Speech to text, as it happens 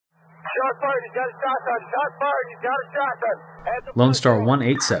Lone Star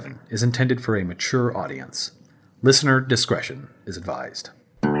 187 is intended for a mature audience. Listener discretion is advised.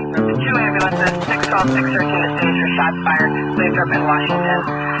 2 ambulances, 612, 613 at stage for shots fired. Lathrop in Washington,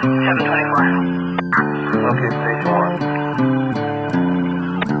 724. Okay, stage 1.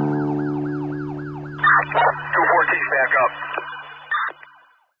 214, back up.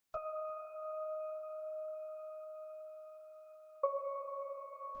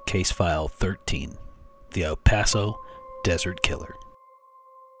 Case File 13, the El Paso Desert Killer.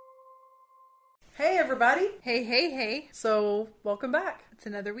 Hey everybody! Hey. So, welcome back. It's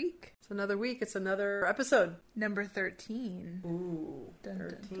another week. It's another week. It's another episode. Number 13. Ooh, Dun,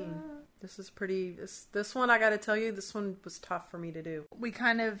 13. dun, dun. This is pretty... This one, I gotta tell you, this one was tough for me to do. I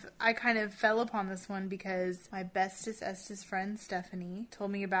kind of fell upon this one because my bestest Estes friend, Stephanie,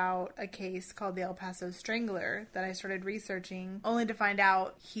 told me about a case called the El Paso Strangler that I started researching, only to find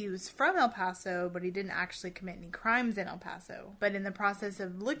out he was from El Paso, but he didn't actually commit any crimes in El Paso. But in the process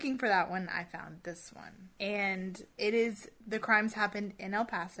of looking for that one, I found this one. And the crimes happened in El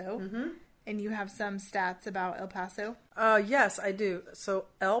Paso. Mm-hmm. And you have some stats about El Paso? Yes, I do. So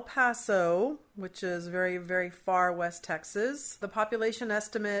El Paso, which is very, very far west Texas, the population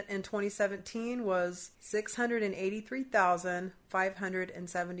estimate in 2017 was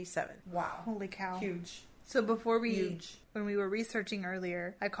 683,577. Wow. Holy cow. Huge. So when we were researching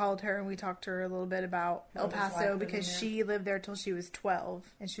earlier, I called her and we talked to her a little bit about El Paso because she lived there till she was 12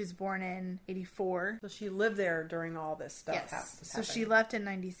 and she was born in 84. So she lived there during all this stuff. Yes. So she left in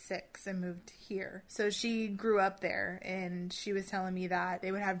 96 and moved here. So she grew up there and she was telling me that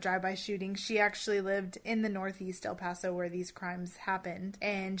they would have drive-by shootings. She actually lived in the northeast El Paso where these crimes happened.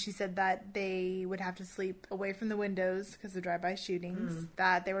 And she said that they would have to sleep away from the windows because of drive-by shootings.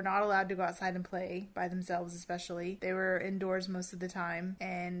 That they were not allowed to go outside and play by themselves especially. They were indoors most of the time,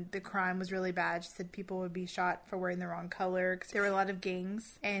 and the crime was really bad. She said people would be shot for wearing the wrong color because there were a lot of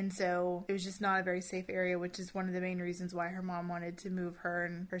gangs, and so it was just not a very safe area, which is one of the main reasons why her mom wanted to move her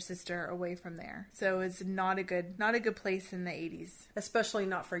and her sister away from there. So it's not a good place in the 80s, especially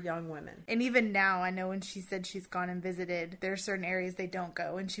not for young women. And even now, I know when she said she's gone and visited, there are certain areas they don't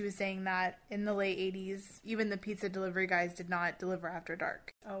go, and she was saying that in the late 80s, even the pizza delivery guys did not deliver after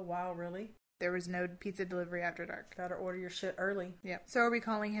dark. Oh wow, really? There was no pizza delivery after dark. Gotta order your shit early. Yeah. So are we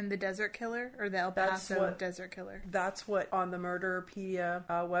calling him the Desert Killer or the El Paso Desert Killer? That's what on the Murderpedia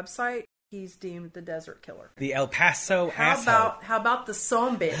website, he's deemed the Desert Killer. The El Paso asshole. How about the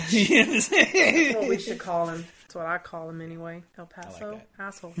son bitch? That's what we should call him. That's what I call him anyway. El Paso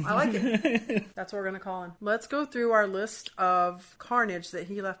asshole. I like it. That's what we're going to call him. Let's go through our list of carnage that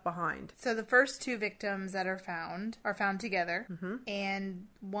he left behind. So the first two victims that are found together. Mm-hmm. And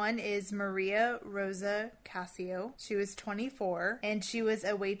one is Maria Rosa Casio. She was 24. And she was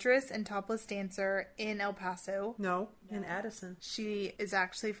a waitress and topless dancer in El Paso. No, in Addison. She is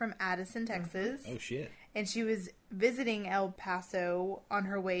actually from Addison, Texas. Oh, shit. And she was visiting El Paso on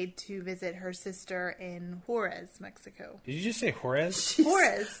her way to visit her sister in Juarez, Mexico. Did you just say Juarez?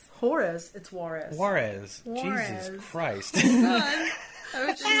 Juarez. It's Juarez. Juarez. Jesus Christ. I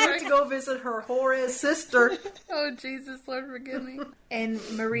She went to go visit her Juarez sister. Oh, Jesus, Lord, forgive me. And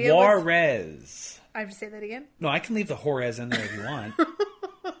Maria Juarez. I have to say that again? No, I can leave the Juarez in there if you want.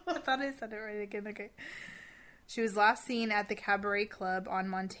 I thought I said it right again. Okay. She was last seen at the Cabaret Club on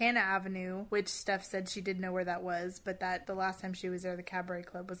Montana Avenue, which Steph said she didn't know where that was, but that the last time she was there, the Cabaret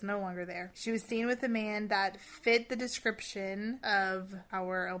Club was no longer there. She was seen with a man that fit the description of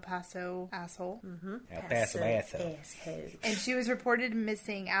our El Paso asshole. Mm-hmm. El Paso asshole. And she was reported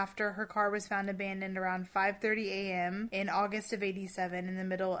missing after her car was found abandoned around 5:30 a.m. in August of 87 in the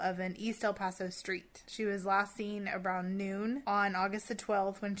middle of an East El Paso street. She was last seen around noon on August the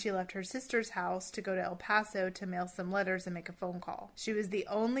 12th when she left her sister's house to go to El Paso to mail some letters and make a phone call. She was the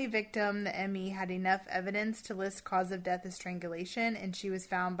only victim the ME had enough evidence to list cause of death as strangulation, and she was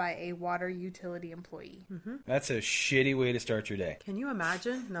found by a water utility employee. Mm-hmm. That's a shitty way to start your day. Can you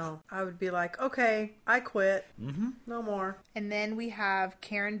imagine? No. I would be like, okay, I quit. Mm-hmm. No more. And then we have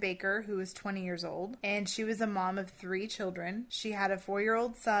Karen Baker, who was 20 years old, and she was a mom of 3 children. She had a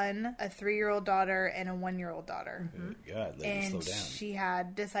 4-year-old son, a 3-year-old daughter, and a 1-year-old daughter. Mm-hmm. God, lady, slow down. She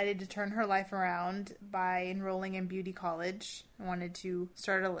had decided to turn her life around by enrolling in beauty college. Wanted to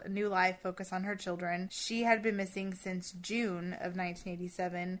start a new life, focus on her children. She had been missing since June of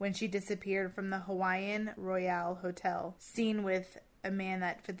 1987 when she disappeared from the Hawaiian Royale Hotel, seen with a man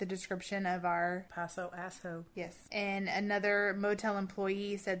that fit the description of our Paso asshole. Yes. And another motel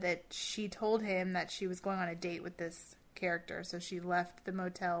employee said that she told him that she was going on a date with this character. So she left the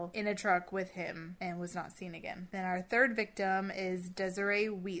motel in a truck with him and was not seen again. Then our third victim is Desiree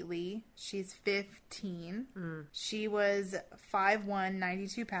Wheatley. She's 15. She was 5'1",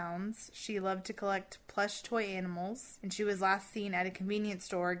 92 pounds. She loved to collect plush toy animals, and she was last seen at a convenience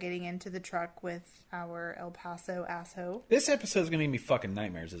store getting into the truck with our El Paso asshole. This episode's gonna give me fucking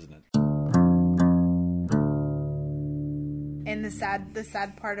nightmares, isn't it? And the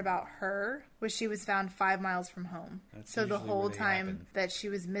sad part about her was she was found 5 miles from home. That's So the usually whole where they time happen. that she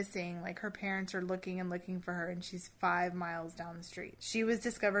was missing, like, her parents are looking and looking for her, and she's 5 miles down the street. She was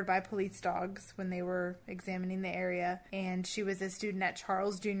discovered by police dogs when they were examining the area, and she was a student at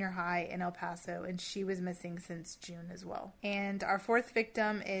Charles Junior High in El Paso, and she was missing since June as well. And our fourth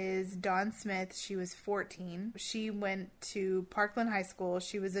victim is Dawn Smith. She was 14. She went to Parkland High School.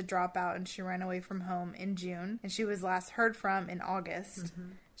 She was a dropout, and she ran away from home in June, and she was last heard from in August.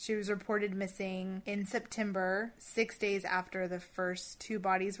 She was reported missing in September, 6 days after the first 2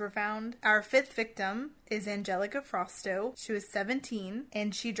 bodies were found. Our fifth victim is Angelica Frosto. She was 17,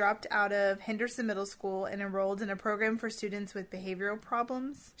 and she dropped out of Henderson Middle School and enrolled in a program for students with behavioral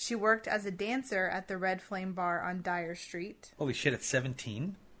problems. She worked as a dancer at the Red Flame Bar on Dyer Street Holy shit, at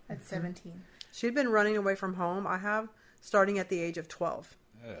 17? at 17. She'd been running away from home, starting at the age of 12.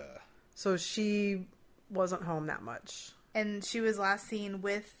 So she wasn't home that much. And she was last seen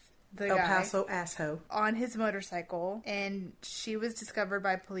with the El guy Paso asshole. on his motorcycle, and she was discovered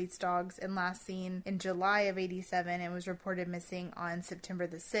by police dogs and last seen in July of 87 and was reported missing on September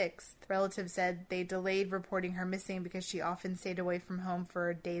the 6th. Relatives said they delayed reporting her missing because she often stayed away from home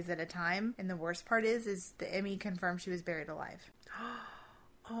for days at a time. And the worst part is the ME confirmed she was buried alive.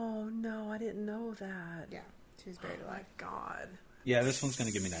 Oh no, I didn't know that. Yeah, she was buried Oh my alive. God. Yeah, this one's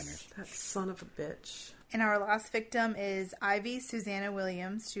gonna give me nightmares. That son of a bitch. And our last victim is Ivy Susanna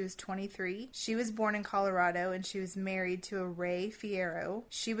Williams. She was 23. She was born in Colorado, and she was married to a Ray Fierro.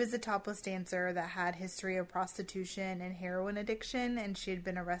 She was a topless dancer that had history of prostitution and heroin addiction, and she had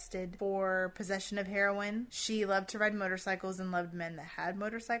been arrested for possession of heroin. She loved to ride motorcycles and loved men that had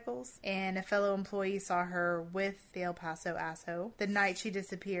motorcycles. And a fellow employee saw her with the El Paso asshole the night she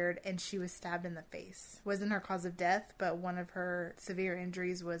disappeared, and she was stabbed in the face. Wasn't her cause of death, but one of her severe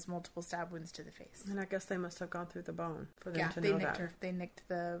injuries was multiple stab wounds to the face. And I guess they must have gone through the bone for them Yeah, to they know nicked that. her.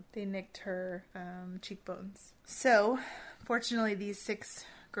 They nicked her cheekbones. So, fortunately, these 6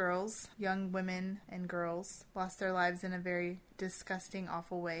 girls, young women and girls, lost their lives in a very disgusting,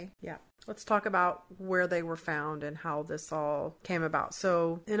 awful way. Yeah. Let's talk about where they were found and how this all came about.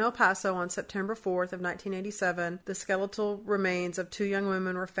 So, in El Paso on September 4th of 1987, the skeletal remains of 2 young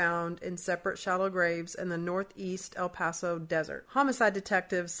women were found in separate shallow graves in the northeast El Paso desert. Homicide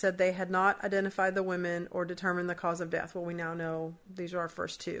detectives said they had not identified the women or determined the cause of death. Well, we now know these are our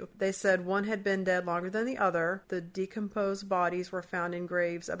first 2. They said one had been dead longer than the other. The decomposed bodies were found in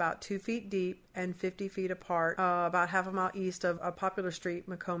graves about 2 feet deep and 50 feet apart, about half a mile east of a popular street,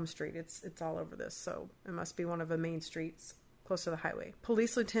 Macomb Street. It's all over this, so it must be one of the main streets close to the highway.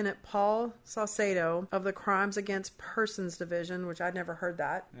 Police Lieutenant Paul Saucedo of the Crimes Against Persons Division, which I'd never heard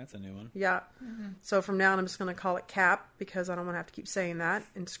that. That's a new one. Yeah. So from now on, I'm just going to call it CAP because I don't want to have to keep saying that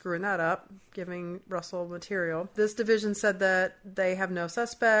and screwing that up, giving Russell material. This division said that they have no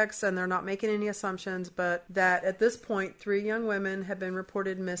suspects and they're not making any assumptions, but that at this point, 3 young women have been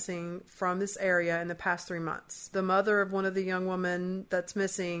reported missing from this area in the past 3 months. The mother of one of the young women that's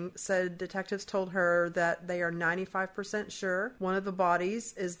missing said detectives told her that they are 95% sure one of the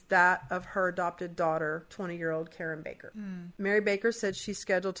bodies is that of her adopted daughter, 20-year-old Karen Baker. Mary Baker said she's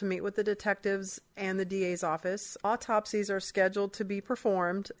scheduled to meet with the detectives and the DA's office. Autopsies are scheduled to be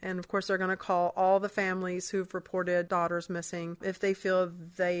performed, and of course they're going to call all the families who've reported daughters missing if they feel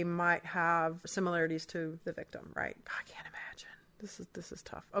they might have similarities to the victim, right? I can't imagine. This is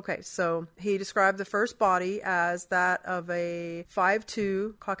tough. Okay, so he described the first body as that of a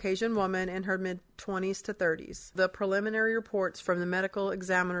 5'2" Caucasian woman in her mid-20s to 30s. The preliminary reports from the medical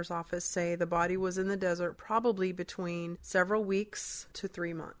examiner's office say the body was in the desert probably between several weeks to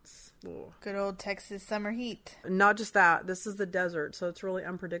 3 months. Ugh. Good old Texas summer heat. Not just that, this is the desert, so it's really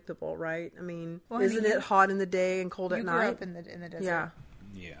unpredictable, right? I mean, Well, isn't honey, it hot in the day and cold You at grew night? up in the desert. Yeah.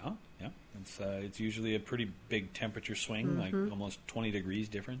 Yeah. It's usually a pretty big temperature swing, like almost 20 degrees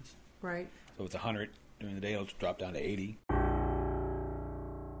difference. Right. So it's 100 during the day, it'll drop down to 80.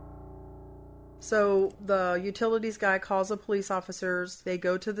 So the utilities guy calls the police officers. They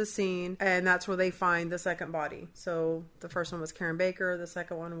go to the scene, and that's where they find the second body. So the first one was Karen Baker. The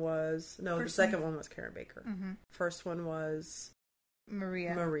second one was... No, the second one was Karen Baker. First one was...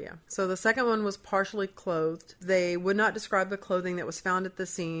 Maria. So the second one was partially clothed. They would not describe the clothing that was found at the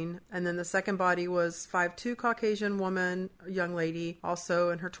scene. And then the second body was 5'2" Caucasian woman, a young lady, also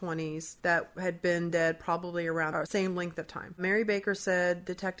in her 20s, that had been dead probably around the same length of time. Mary Baker said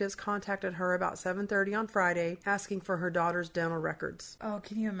detectives contacted her about 7:30 on Friday asking for her daughter's dental records. Oh,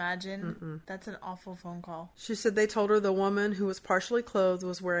 can you imagine? That's an awful phone call. She said they told her the woman who was partially clothed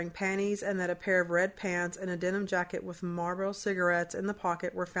was wearing panties and that a pair of red pants and a denim jacket with Marlboro cigarettes in the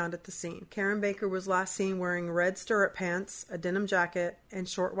pocket were found at the scene. Karen Baker was last seen wearing red stirrup pants, a denim jacket, and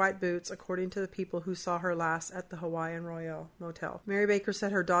short white boots, according to the people who saw her last at the Hawaiian Royale Motel. Mary Baker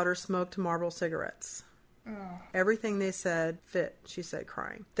said her daughter smoked Marlboro cigarettes. Everything they said fit, she said,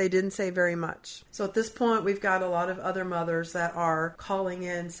 crying. They didn't say very much. So at this point, we've got a lot of other mothers that are calling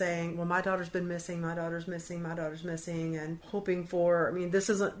in saying, well, my daughter's been missing, my daughter's missing, my daughter's missing, and hoping for, I mean, this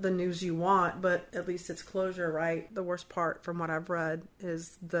isn't the news you want, but at least it's closure, right? The worst part from what I've read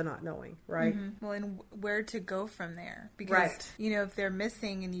is the not knowing, right? Well, and where to go from there? Because, you know, if they're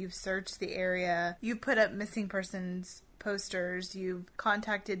missing and you've searched the area, you've put up missing persons posters, you've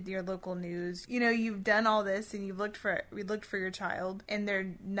contacted your local news, you know, you've done all this and you've looked for your child,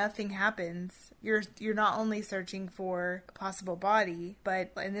 and nothing happens. You're not only searching for a possible body,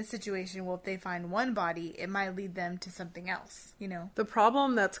 but in this situation, well, if they find one body, it might lead them to something else, you know. The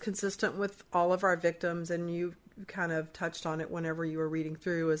problem that's consistent with all of our victims, and you kind of touched on it whenever you were reading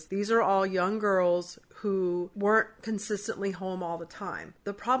through, is these are all young girls who weren't consistently home all the time.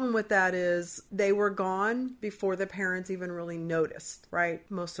 The problem with that is they were gone before the parents even really noticed, right?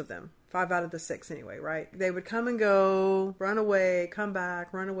 Most of them. 5 out of the 6 anyway, right? They would come and go, run away, come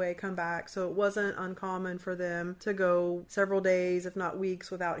back, run away, come back. So it wasn't uncommon for them to go several days, if not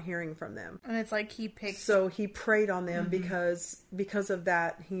weeks, without hearing from them. And it's like he picked... So he preyed on them because of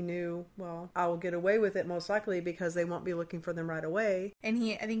that, he knew, well, I will get away with it most likely because they won't be looking for them right away. And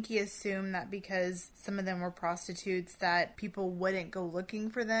I think he assumed that because some of them were prostitutes that people wouldn't go looking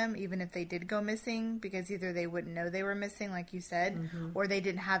for them even if they did go missing, because either they wouldn't know they were missing, like you said, or they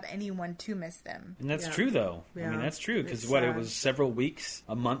didn't have anyone to miss them. And that's true, though. I mean, that's true, because it was several weeks,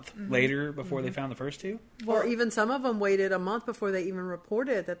 a month later before they found the first two? Or even some of them waited a month before they even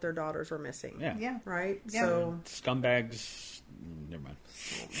reported that their daughters were missing. Yeah. Right? Yeah. So... Scumbags... Never mind.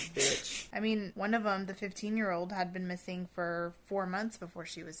 Bitch. I mean, one of them, the 15-year-old, had been missing for 4 months before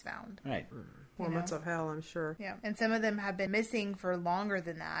she was found. Right. 4 months of hell, I'm sure. Yeah. And some of them have been missing for longer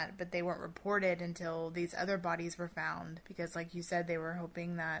than that, but they weren't reported until these other bodies were found, because like you said, they were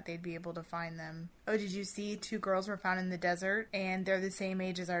hoping that they'd be able to find them. Oh, did you see 2 girls were found in the desert, and they're the same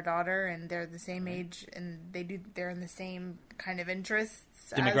age as our daughter, and they're the same age, and they're in the same kind of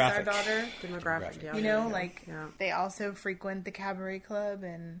interests as our daughter. Demographic, yeah. You know, they also frequent the cabaret club,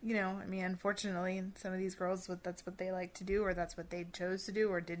 and, you know, I mean, unfortunately, some of these girls, that's what they like to do, or that's what they chose to do,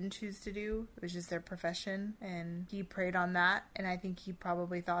 or didn't choose to do. It was just their profession, and he preyed on that, and I think he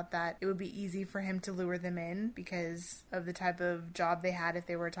probably thought that it would be easy for him to lure them in because of the type of job they had if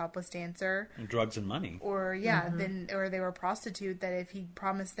they were a topless dancer. And drugs and money. Or, or they were a prostitute, that if he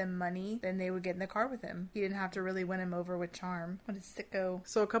promised them money, then they would get in the car with him. He didn't have to really win him over with charm. What a sicko.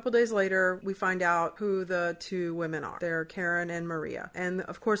 So a couple days later, we find out who the 2 women are. They're Karen and Maria. And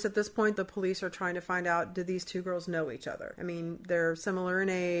of course, at this point, the police are trying to find out, do these 2 girls know each other? I mean, they're similar in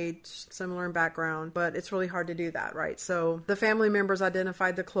age, similar in background, but it's really hard to do that, right? So the family members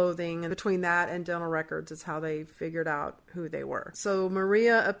identified the clothing, and between that and dental records is how they figured out who they were. So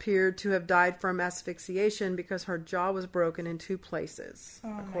Maria appeared to have died from asphyxiation because her jaw was broken in 2 places,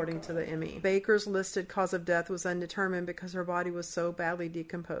 according to the ME. Baker's listed cause of death was undetermined because her body was so badly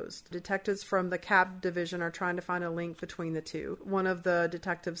decomposed. Detectives from the CAP division are trying to find a link between the 2. One of the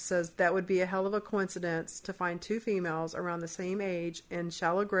detectives says that would be a hell of a coincidence to find 2 females around the same age in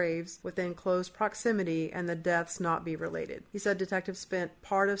shallow graves within close proximity and the deaths not be related. He said detectives spent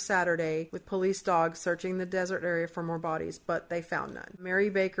part of Saturday with police dogs searching the desert area for more bodies, but they found none. Mary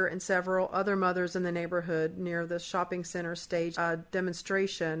Baker and several other mothers in the neighborhood near the shopping center staged a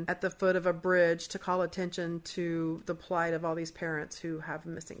demonstration at the foot of a bridge to call attention to the plight of all these parents who have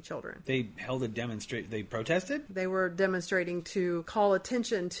missing children. They held a demonstration. They protested? They were demonstrating to call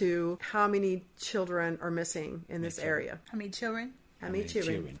attention to how many children are missing in this area. How many children? How many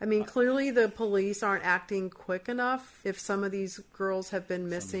children? I mean, clearly the police aren't acting quick enough if some of these girls have been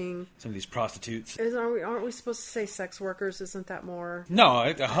missing. Some of these prostitutes. Aren't we supposed to say sex workers? Isn't that more? No,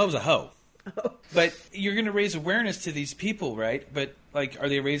 a hoe's a hoe. But you're going to raise awareness to these people, right? But, like, are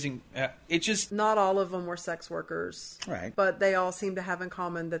they raising... it just... Not all of them were sex workers. Right. But they all seem to have in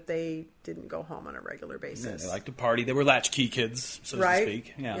common that they didn't go home on a regular basis. Yeah, they like to party. They were latchkey kids, so to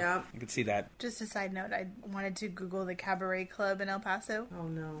speak. Yeah. I could see that. Just a side note, I wanted to Google the Cabaret Club in El Paso. Oh,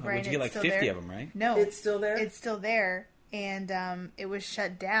 no. Right, Would you get, like, 50 of them, right? No. It's still there? It's still there. And it was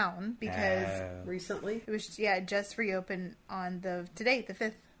shut down because... Recently? It was, it just reopened on today, the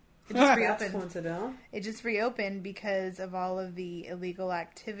 5th. It just reopened. That's coincidental. It just reopened because of all of the illegal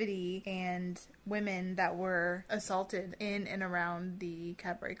activity and women that were assaulted in and around the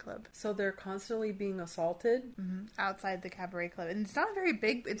Cabaret Club. So they're constantly being assaulted? Mm-hmm. Outside the Cabaret Club. And it's not very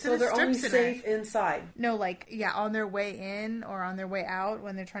big. It's so in a strip they're only center. Safe inside? No, on their way in or on their way out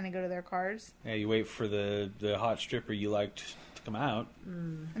when they're trying to go to their cars. Yeah, you wait for the hot stripper you liked to come out.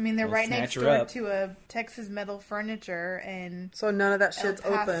 I mean, they're right next door to a Texas Metal Furniture and... So none of that shit's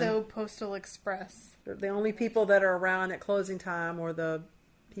El Paso open? Postal Express. The only people that are around at closing time or the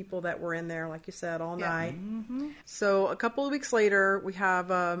people that were in there, like you said, all night. Mm-hmm. So a couple of weeks later, we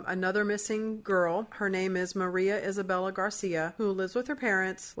have another missing girl. Her name is Maria Isabella Garcia, who lives with her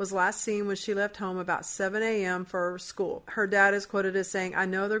parents, was last seen when she left home about 7 a.m. for school. Her dad is quoted as saying, "I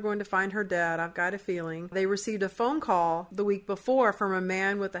know they're going to find her dead. I've got a feeling." They received a phone call the week before from a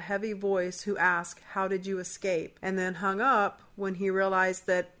man with a heavy voice who asked, "How did you escape?" and then hung up when he realized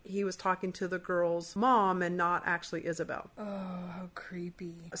that he was talking to the girl's mom and not actually Isabel. Oh, how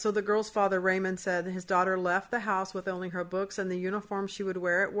creepy. So the girl's father, Raymond, said his daughter left the house with only her books and the uniform she would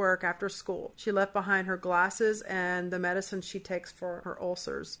wear at work after school. She left behind her glasses and the medicine she takes for her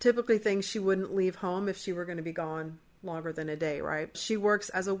ulcers. Typically things she wouldn't leave home if she were going to be gone longer than a day, right? She works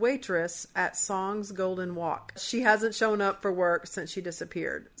as a waitress at Song's Golden Walk. She hasn't shown up for work since she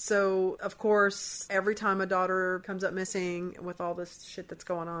disappeared. So, of course, every time a daughter comes up missing with all this shit that's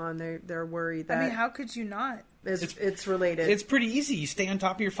going on, they're worried that... I mean, how could you not? It's related. It's pretty easy. You stay on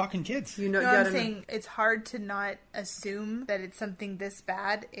top of your fucking kids. You know, I'm saying it's hard to not assume that it's something this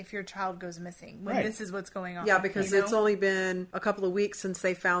bad if your child goes missing when this is what's going on. Yeah, because it's only been a couple of weeks since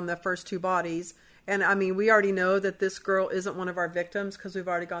they found the first two bodies. And I mean, we already know that this girl isn't one of our victims because we've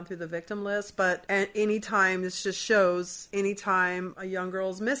already gone through the victim list. But at any time, this just shows anytime a young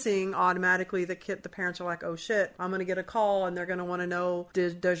girl's missing, automatically the parents are like, "Oh shit, I'm going to get a call," and they're going to want to know,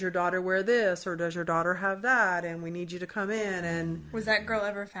 does your daughter wear this or does your daughter have that? And we need you to come in. And was that girl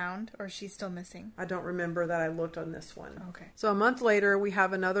ever found, or is she still missing? I don't remember that I looked on this one. Okay. So a month later, we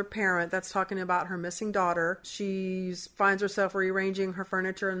have another parent that's talking about her missing daughter. She finds herself rearranging her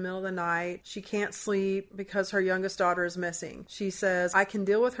furniture in the middle of the night. She can't sleep because her youngest daughter is missing. She says, "I can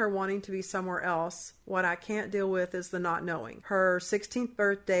deal with her wanting to be somewhere else. What I can't deal with is the not knowing." Her 16th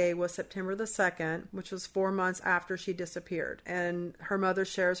birthday was September the 2nd, which was 4 months after she disappeared. And her mother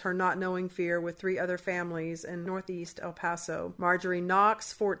shares her not knowing fear with 3 other families in Northeast El Paso. Marjorie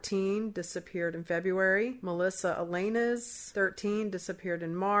Knox, 14, disappeared in February. Melissa Elena's, 13, disappeared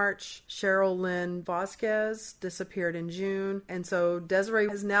in March. Cheryl Lynn Vasquez disappeared in June. And so Desiree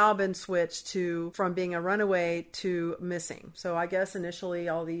has now been switched from being a runaway to missing. So I guess initially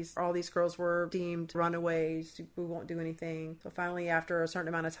all these girls were deemed runaways. We won't do anything. So finally, after a certain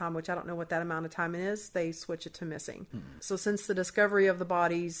amount of time, which I don't know what that amount of time is, they switch it to missing. So since the discovery of the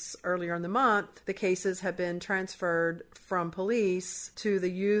bodies earlier in the month, the cases have been transferred from police to the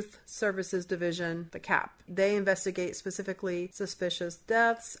Youth Services Division, the CAP. They investigate specifically suspicious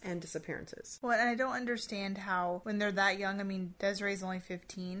deaths and disappearances. Well, and I don't understand how, when they're that young, I mean, Desiree's only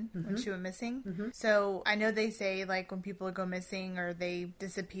 15 when she went missing. So I know they say, like, when people go missing or they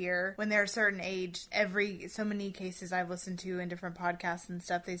disappear, when they're a certain age, so many cases I've listened to in different podcasts and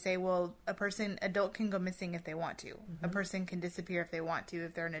stuff, they say, well, adult can go missing if they want to. A person can disappear if they want to,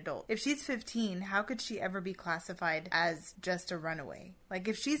 if they're an adult. If she's 15, how could she ever be classified as just a runaway? Like,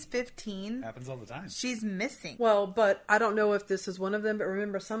 if she's 15... Happens all the time. She's missing. Well, but I don't know if this is one of them, but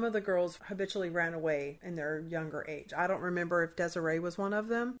remember, some of the girls habitually ran away in their younger age. I don't remember if Desiree was one of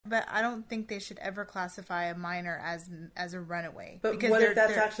them. But I don't think they should ever classify a minor as a runaway. But because what if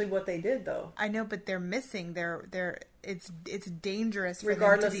that's actually what they did, though? I know, but they're missing. It's dangerous for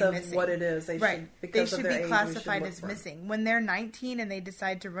regardless them to be of missing. What it is. They should be classified as missing. When they're 19 and they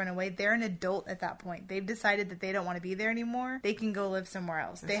decide to run away, they're an adult at that point. They've decided that they don't want to be there anymore. They can go live somewhere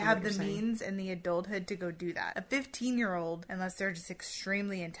else. They have the means and the adulthood to go do that. A 15-year-old, unless they're just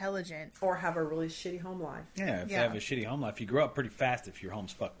extremely intelligent, or have a really shitty home life. Yeah, if they have a shitty home life, you grow up pretty fast if your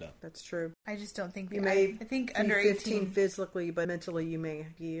home's fucked up. That's true. I just don't think I think be under 15 18 physically, but mentally you may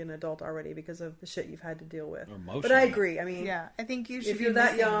be an adult already because of the shit you've had to deal with. Or emotionally. But I agree. I mean, yeah, I think you should. if be you're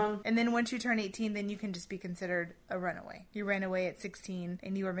that missing. young, and then once you turn 18, then you can just be considered a runaway. You ran away at 16,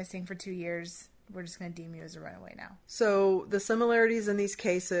 and you were missing for 2 years. We're just going to deem you as a runaway now. So the similarities in these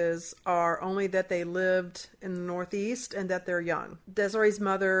cases are only that they lived in the Northeast and that they're young. Desiree's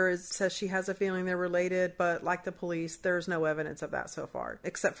mother says she has a feeling they're related, but like the police, there's no evidence of that so far,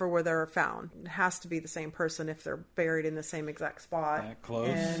 except for where they're found. It has to be the same person if they're buried in the same exact spot. That close.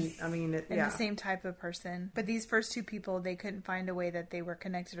 And I mean, The same type of person. But these first two people, they couldn't find a way that they were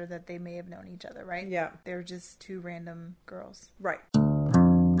connected or that they may have known each other, right? Yeah. They're just two random girls. Right.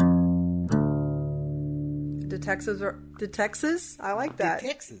 Detectives? I like that.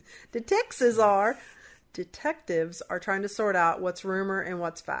 Detectives are trying to sort out what's rumor and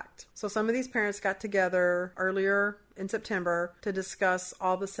what's fact. So some of these parents got together earlier in September to discuss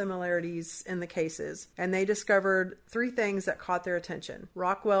all the similarities in the cases. And they discovered 3 things that caught their attention: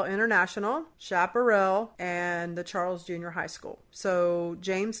 Rockwell International, Chaparral, and the Charles Junior High School. So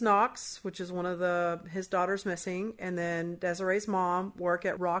James Knox, which is one of his daughters missing, and then Desiree's mom work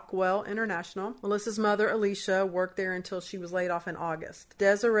at Rockwell International. Melissa's mother, Alicia, worked there until she was laid off in August.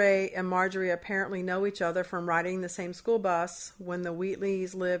 Desiree and Marjorie apparently know each other from riding the same school bus when the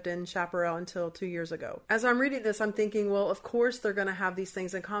Wheatleys lived in Chaparral until 2 years ago. As I'm reading this, I'm thinking, well, of course they're going to have these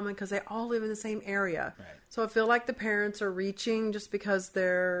things in common because they all live in the same area. Right. So I feel like the parents are reaching just because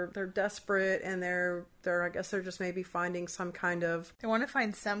they're desperate and they're I guess they're just maybe finding some kind of, They want to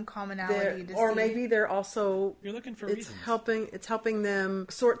find some commonality to or see. maybe they're also, You're looking for it's reasons. it's helping them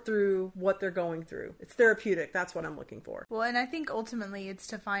sort through what they're going through. It's therapeutic. That's what I'm looking for. Well, and I think ultimately it's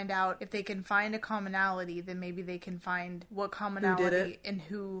to find out if they can find a commonality, then maybe they can find what commonality and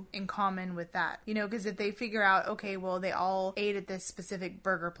who in common with that. You know, because if they figure out, okay, well, they all ate at this specific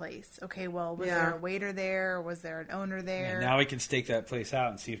burger place. Okay, well, was there a waiter there? Or was there an owner there? And now we can stake that place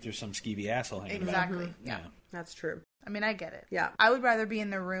out and see if there's some skeevy asshole hanging Exactly. around. Yeah. That's true. I mean, I get it. Yeah. I would rather be in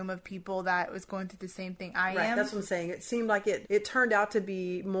the room of people that was going through the same thing I am. That's what I'm saying. It seemed like it turned out to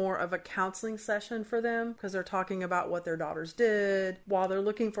be more of a counseling session for them because they're talking about what their daughters did. While they're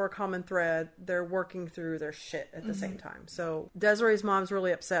looking for a common thread, they're working through their shit at the same time. So Desiree's mom's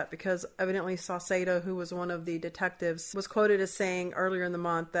really upset because evidently Saucedo, who was one of the detectives, was quoted as saying earlier in the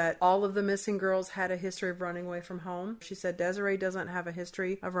month that all of the missing girls had a history of running away from home. She said, Desiree doesn't have a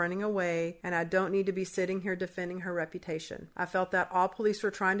history of running away, and I don't need to be sitting here defending her reputation. I felt that all police were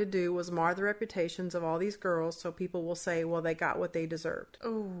trying to do was mar the reputations of all these girls so people will say, well, they got what they deserved.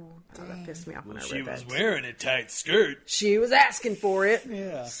 Oh, That pissed me off when I read She that. was wearing a tight skirt. She was asking for it.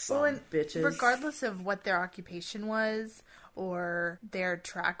 Yeah. Some bitches. regardless of what their occupation was or their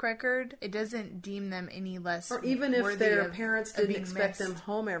track record, it doesn't deem them any less Or even if worthy their of- parents of didn't being expect them missed.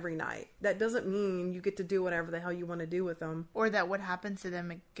 home every night. That doesn't mean you get to do whatever the hell you want to do with them. Or that what happens to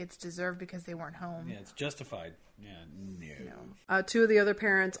them it gets deserved because they weren't home. Yeah, it's justified. Yeah, no. 2 of the other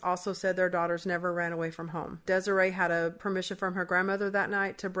parents also said their daughters never ran away from home. Desiree had a permission from her grandmother that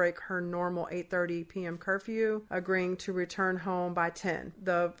night to break her normal 8:30 p.m. curfew, agreeing to return home by 10.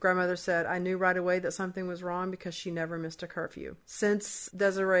 The grandmother said, I knew right away that something was wrong because she never missed a curfew. Since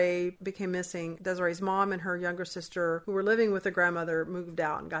Desiree became missing, Desiree's mom and her younger sister, who were living with the grandmother, moved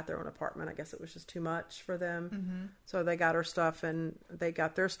out and got their own apartment. I guess it was just too much for them. So they got her stuff and they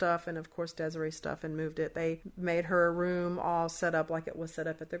got their stuff and, of course, Desiree's stuff and moved it. They made her room all set up like it was set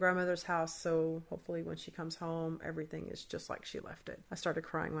up at the grandmother's house, so hopefully when she comes home everything is just like she left it. I started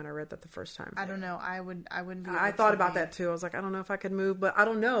crying when I read that the first time. I don't know. I wouldn't be able I thought to about leave. that too. I was like, I don't know if I could move, but I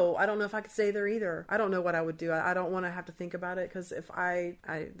don't know if I could stay there either. I don't know what I would do. I don't want to have to think about it because if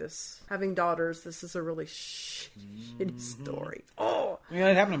having daughters, this is a really shitty story. Oh, I mean,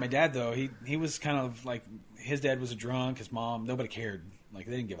 that happened to my dad, though. He was kind of like, his dad was a drunk, his mom, nobody cared. Like,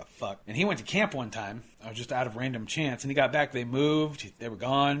 they didn't give a fuck. And he went to camp one time, just out of random chance, and he got back, they moved, they were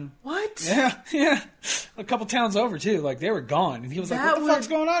gone. what? Yeah. A couple towns over, too. Like, they were gone. And he was like, what the fuck's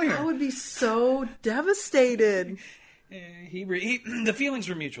going on here? I would be so devastated. The feelings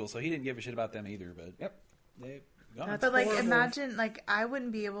were mutual, so he didn't give a shit about them either, but, yep, they gone. But like, horrible. imagine, like, I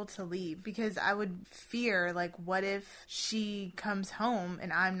wouldn't be able to leave because I would fear, like, what if she comes home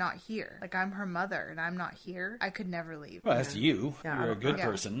and I'm not here? Like, I'm her mother and I'm not here. I could never leave. Well, that's you. Yeah, You're a good yeah.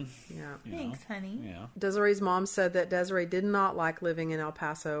 person. Yeah. You know. Thanks, honey. Yeah. Desiree's mom said that Desiree did not like living in El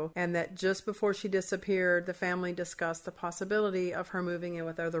Paso and that just before she disappeared, the family discussed the possibility of her moving in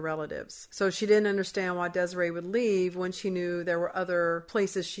with other relatives. So she didn't understand why Desiree would leave when she knew there were other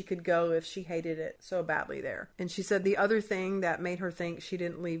places she could go if she hated it so badly there. And she She said the other thing that made her think she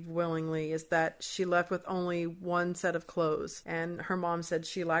didn't leave willingly is that she left with only one set of clothes. And her mom said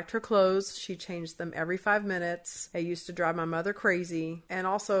she liked her clothes. She changed them every 5 minutes. It used to drive my mother crazy. And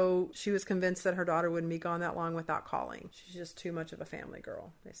also, she was convinced that her daughter wouldn't be gone that long without calling. She's just too much of a family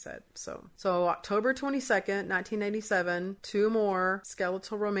girl, they said. So October 22nd, 1987, 2 more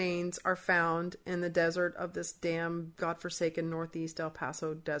skeletal remains are found in the desert of this damn godforsaken northeast El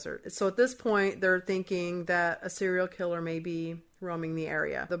Paso desert. So at this point, they're thinking that a serial killer may be roaming the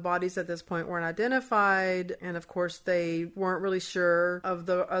area. The bodies at this point weren't identified, and of course they weren't really sure of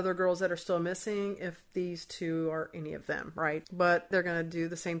the other girls that are still missing if these two are any of them, right? But they're going to do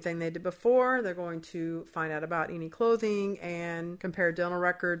the same thing they did before. They're going to find out about any clothing and compare dental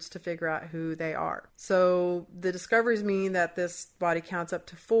records to figure out who they are. So the discoveries mean that this body counts up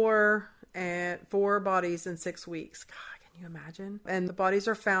to 4 bodies in 6 weeks. God, can you imagine? And the bodies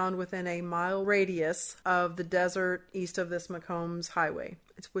are found within a mile radius of the desert east of this McCombs highway,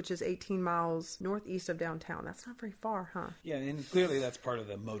 which is 18 miles northeast of downtown. That's not very far, huh? Yeah, and clearly that's part of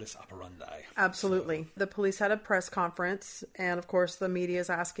the modus operandi. Absolutely. So. The police had a press conference, and of course the media is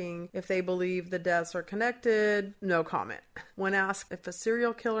asking if they believe the deaths are connected. No comment. When asked if a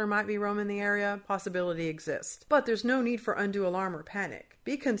serial killer might be roaming the area, possibility exists. But there's no need for undue alarm or panic.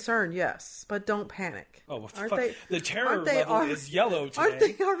 Be concerned, yes, but don't panic. Oh, what the fuck? The terror level is yellow today. Aren't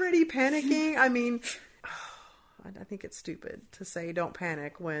they already panicking? I mean, I think it's stupid to say don't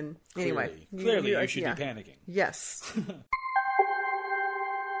panic when... Anyway. Clearly you should be panicking. Yes.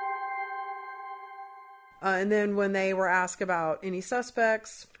 And then when they were asked about any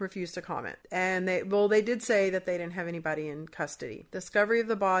suspects, refused to comment. And they did say that they didn't have anybody in custody. Discovery of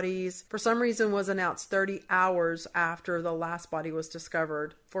the bodies, for some reason, was announced 30 hours after the last body was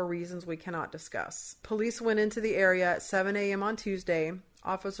discovered for reasons we cannot discuss. Police went into the area at 7 a.m. on Tuesday.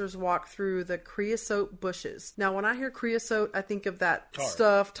 Officers walked through the creosote bushes. Now, when I hear creosote, I think of that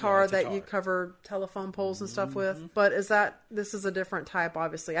tar that you cover telephone poles and stuff with. But this is a different type,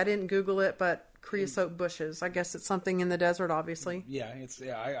 obviously. I didn't Google it, but creosote bushes. I guess it's something in the desert, obviously. Yeah,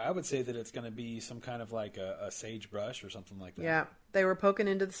 I would say that it's going to be some kind of like a sagebrush or something like that. Yeah. They were poking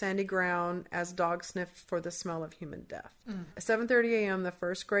into the sandy ground as dogs sniffed for the smell of human death. At 7:30 a.m., the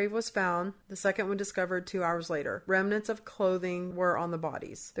first grave was found. The second one discovered 2 hours later. Remnants of clothing were on the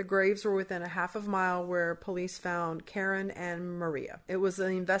bodies. The graves were within a half a mile where police found Karen and Maria. It was the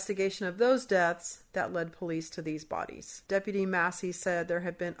investigation of those deaths that led police to these bodies. Deputy Massey said there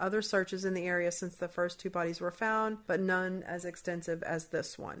had been other searches in the area since the first 2 bodies were found, but none as extensive as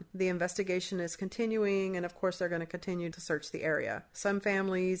this one. The investigation is continuing, and of course they're going to continue to search the area. Some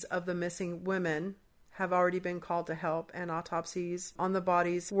families of the missing women have already been called to help, and autopsies on the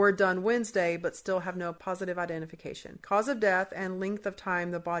bodies were done Wednesday, but still have no positive identification. Cause of death and length of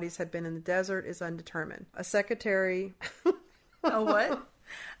time the bodies had been in the desert is undetermined. A secretary... A what?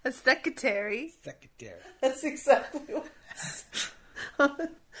 A secretary? Secretary. That's exactly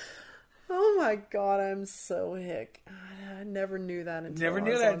what... Oh my God, I'm so hick. I never knew that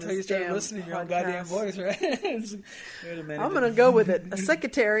until you started listening to your own goddamn voice, right? Wait a minute. I'm going to go with it. A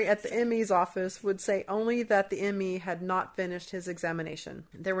secretary at the ME's office would say only that the ME had not finished his examination.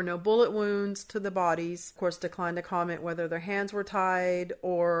 There were no bullet wounds to the bodies. Of course, declined to comment whether their hands were tied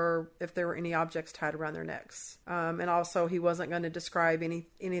or if there were any objects tied around their necks. And also, he wasn't going to describe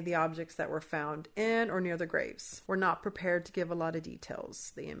any of the objects that were found in or near the graves. We're not prepared to give a lot of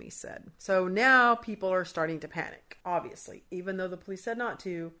details, the ME said. So now people are starting to panic, obviously. Even though the police said not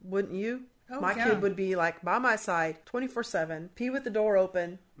to, wouldn't you? Oh, my kid would be like by my side 24/7, pee with the door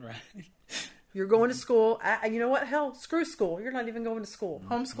open. Right. You're going to school. You know what? Hell, screw school. You're not even going to school.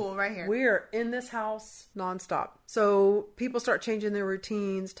 Homeschool right here. We're in this house nonstop. So people start changing their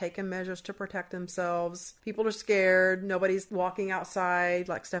routines, taking measures to protect themselves. People are scared. Nobody's walking outside,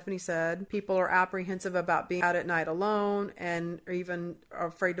 like Stephanie said. People are apprehensive about being out at night alone and are even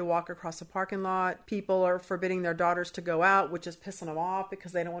afraid to walk across a parking lot. People are forbidding their daughters to go out, which is pissing them off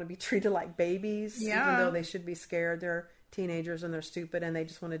because they don't want to be treated like babies, even though they should be scared. They're teenagers and they're stupid and they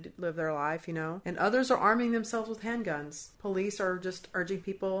just want to live their life, you know. And others are arming themselves with handguns. Police are just urging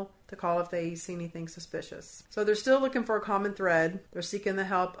people to call if they see anything suspicious. So they're still looking for a common thread. They're seeking the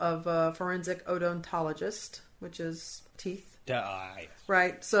help of a forensic odontologist, which is teeth.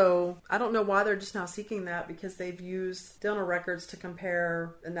 Right. So I don't know why they're just now seeking that, because they've used dental records to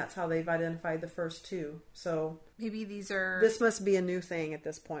compare, and that's how they've identified the first 2. So maybe this must be a new thing at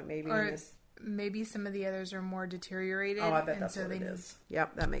this point. Maybe some of the others are more deteriorated. Oh, I bet that's what it is.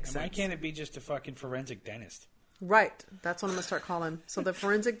 Yep, that makes sense. Why can't it be just a fucking forensic dentist? Right. That's what I'm going to start calling him. So the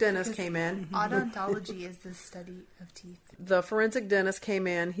forensic dentist came in. Odontology is the study of teeth. The forensic dentist came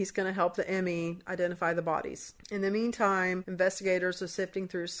in. He's going to help the Emmy identify the bodies. In the meantime, investigators are sifting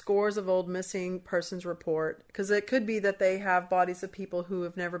through scores of old missing persons report, because it could be that they have bodies of people who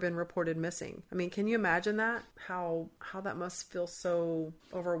have never been reported missing. I mean, can you imagine that? How that must feel so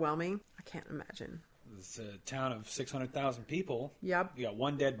overwhelming? I can't imagine. It's a town of 600,000 people. Yep. You got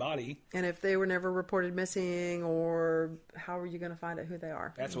one dead body. And if they were never reported missing, or how are you going to find out who they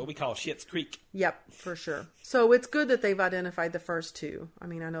are? That's what we call Schitt's Creek. Yep, for sure. So it's good that they've identified the first two. I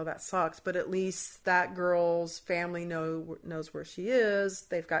mean, I know that sucks, but at least that girl's family knows where she is.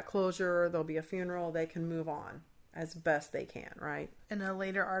 They've got closure. There'll be a funeral. They can move on as best they can, right? In a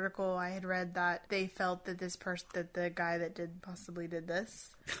later article, I had read that they felt that that the guy that possibly did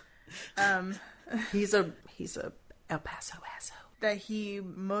this, he's a El Paso asso. That he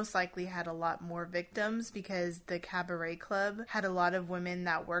most likely had a lot more victims because the cabaret club had a lot of women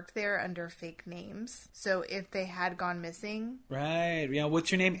that worked there under fake names. So if they had gone missing... Right. Yeah,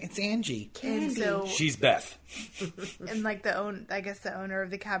 what's your name? It's Angie. Candy. So, she's Beth. And like the owner of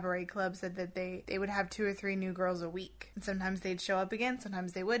the cabaret club said that they would have 2 or 3 new girls a week. And sometimes they'd show up again,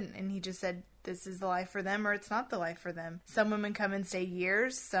 sometimes they wouldn't. And he just said this is the life for them or it's not the life for them. Some women come and stay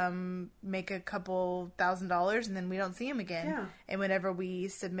years, some make a couple $1,000 and then we don't see them again. Yeah. And whenever we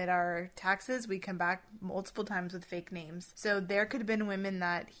submit our taxes, we come back multiple times with fake names. So there could have been women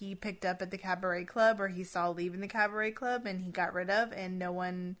that he picked up at the cabaret club or he saw leaving the cabaret club and he got rid of, and no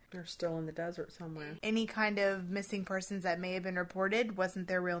one... They're still in the desert somewhere. Any kind of missing persons that may have been reported wasn't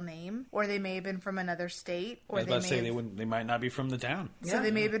their real name, or they may have been from another state, or I was about to say they might not be from the town. So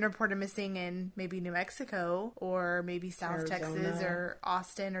they may have been reported missing in maybe New Mexico or maybe South Arizona. Texas or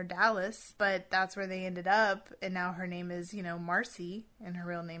Austin or Dallas, but that's where they ended up, and now her name is, Marcy, and her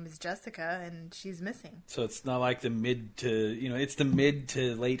real name is Jessica, and she's missing. So it's not like the mid to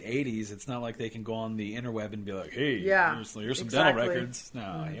late 80s. It's not like they can go on the interweb and be like, hey, here's some dental records. No,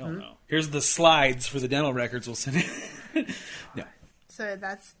 hell no. Here's the slides for the dental records we'll send it. No. So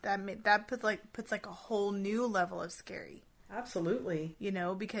that puts like a whole new level of scary. Absolutely.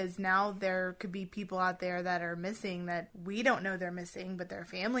 Because now there could be people out there that are missing that we don't know they're missing, but their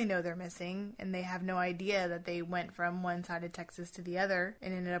family know they're missing, and they have no idea that they went from one side of Texas to the other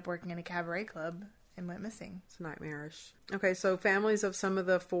and ended up working in a cabaret club and went missing. It's nightmarish. Okay, so families of some of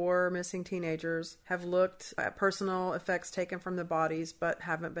the 4 missing teenagers have looked at personal effects taken from the bodies, but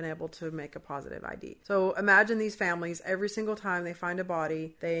haven't been able to make a positive ID. So imagine these families, every single time they find a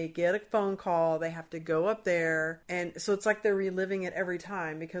body, they get a phone call, they have to go up there, and so it's like they're reliving it every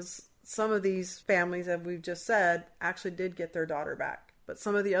time, because some of these families, as we've just said, actually did get their daughter back, but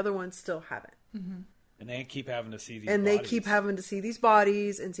some of the other ones still haven't. Mm-hmm. And they keep having to see these and bodies. They keep having to see these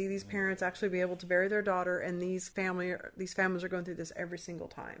bodies and see these parents actually be able to bury their daughter, and these families are going through this every single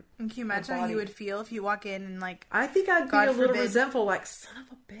time. And can you imagine how you would feel if you walk in and I think I'd be a little resentful, like, son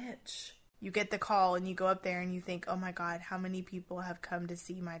of a bitch. You get the call and you go up there and you think, oh my God, how many people have come to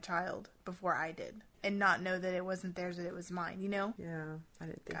see my child before I did? And not know that it wasn't theirs, that it was mine, Yeah, I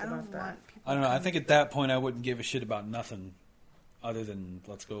didn't think about that. I don't know. I think at that point I wouldn't give a shit about nothing other than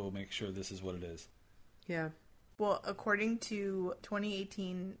let's go make sure this is what it is. Yeah. Well, according to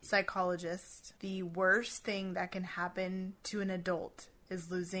 2018 psychologists, the worst thing that can happen to an adult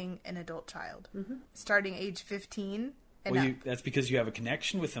is losing an adult child. Mm-hmm. Starting age 15. And that's because you have a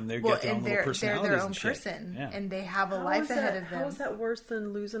connection with them. They get their own little personalities. They're their own person. Yeah. And they have a life ahead of them. How is that worse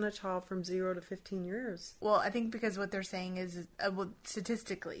than losing a child from 0 to 15 years? Well, I think because what they're saying is,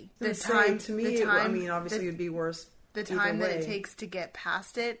 statistically, obviously it would be worse. The time that it takes to get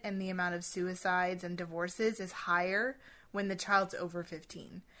past it and the amount of suicides and divorces is higher when the child's over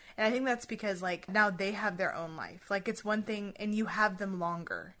 15. And I think that's because, now they have their own life. It's one thing, and you have them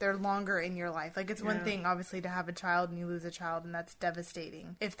longer. They're longer in your life. It's one thing, obviously, to have a child and you lose a child, and that's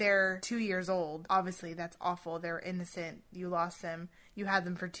devastating. If they're 2 years old, obviously, that's awful. They're innocent. You lost them. You had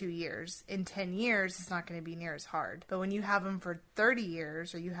them for 2 years. In 10 years, it's not going to be near as hard. But when you have them for 30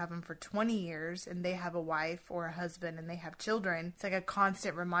 years or you have them for 20 years and they have a wife or a husband and they have children, it's like a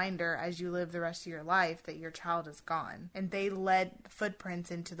constant reminder as you live the rest of your life that your child is gone. And they let footprints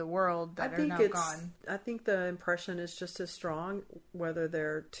into the world that are now gone. I think the impression is just as strong whether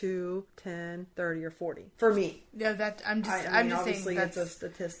they're 2, 10, 30, or 40. For me. No, I'm just obviously saying it's a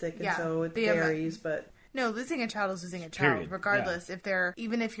statistic, and so it varies, but... No, losing a child is losing a child, Period. regardless. Yeah.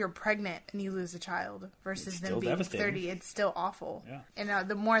 Even if you're pregnant and you lose a child versus them being 30, it's still awful. Yeah. And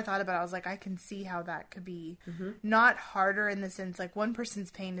the more I thought about it, I was like, I can see how that could be not harder in the sense, one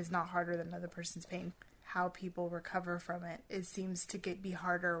person's pain is not harder than another person's pain. how people recover from it. It seems to be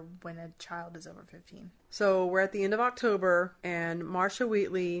harder when a child is over 15. So we're at the end of October, and Marcia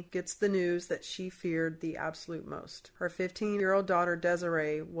Wheatley gets the news that she feared the absolute most. Her 15-year-old daughter,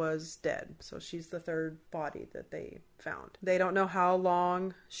 Desiree, was dead. So she's the third body that they found. They don't know how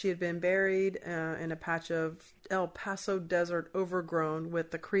long she had been buried in a patch of El Paso desert overgrown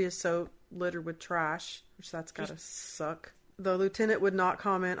with the creosote littered with trash, which that's gotta suck. The lieutenant would not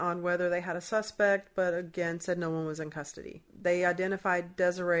comment on whether they had a suspect, but again said no one was in custody. They identified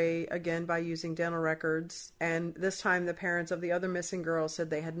Desiree again by using dental records, and this time the parents of the other missing girls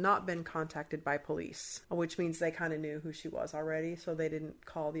said they had not been contacted by police, which means they kind of knew who she was already, so they didn't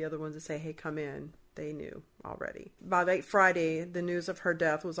call the other ones to say, hey, come in. They knew already. By late Friday, the news of her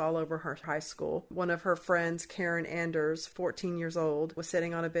death was all over her high school. One of her friends, Karen Anders, 14 years old, was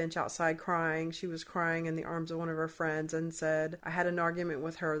sitting on a bench outside crying. She was crying in the arms of one of her friends and said, I had an argument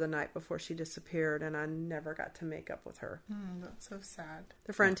with her the night before she disappeared and I never got to make up with her. That's so sad.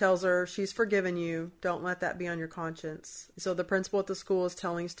 The friend tells her, she's forgiven you. Don't let that be on your conscience. So the principal at the school is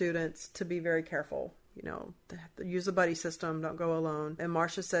telling students to be very careful. You know, use a buddy system, don't go alone. And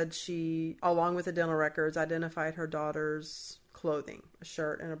Marcia said she, along with the dental records, identified her daughter's clothing, a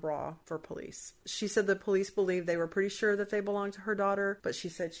shirt and a bra, for police. She said the police believed they were pretty sure that they belonged to her daughter, but she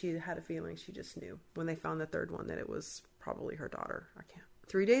said she had a feeling, she just knew when they found the third one that it was probably her daughter.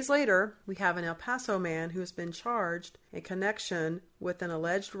 3 days later, we have an El Paso man who has been charged in connection with an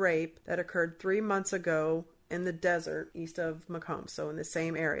alleged rape that occurred 3 months ago in the desert east of Macomb, so in the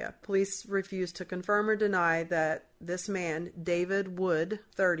same area. Police refused to confirm or deny that this man, David Wood,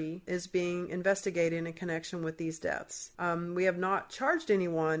 30, is being investigated in connection with these deaths. We have not charged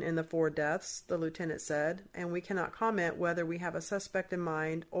anyone in the 4 deaths, the lieutenant said, and we cannot comment whether we have a suspect in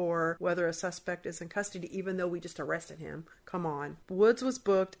mind or whether a suspect is in custody, even though we just arrested him. Come on. Woods was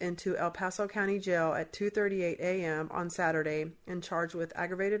booked into El Paso County Jail at 2:38 a.m. on Saturday and charged with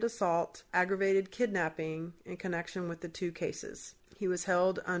aggravated assault, aggravated kidnapping in connection with the 2 cases. He was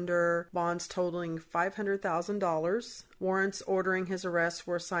held under bonds totaling $500,000. Warrants ordering his arrest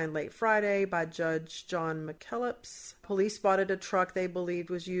were signed late Friday by Judge John McKellips. Police spotted a truck they believed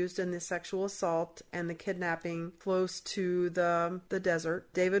was used in the sexual assault and the kidnapping close to the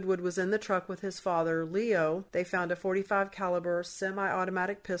desert. David Wood was in the truck with his father, Leo. They found a .45 caliber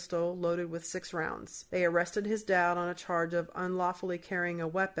semi-automatic pistol loaded with 6 rounds. They arrested his dad on a charge of unlawfully carrying a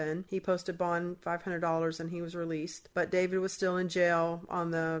weapon. He posted bond $500 and he was released. But David was still in jail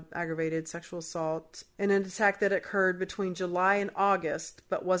on the aggravated sexual assault in an attack that occurred between July and August,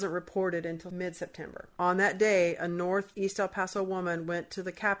 but wasn't reported until mid-September. On that day, a northeast El Paso woman went to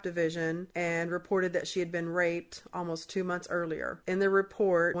the CAP division and reported that she had been raped almost 2 months earlier. In the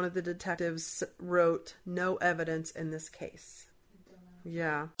report, one of the detectives wrote, "No evidence in this case."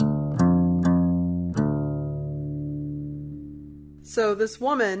 Yeah. So this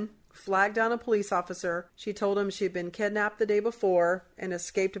woman flagged down a police officer. She told him she had been kidnapped the day before and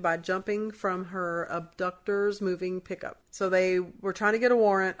escaped by jumping from her abductor's moving pickup. So they were trying to get a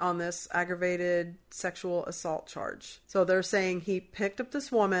warrant on this aggravated sexual assault charge. So they're saying he picked up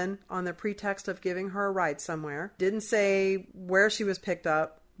this woman on the pretext of giving her a ride somewhere. Didn't say where she was picked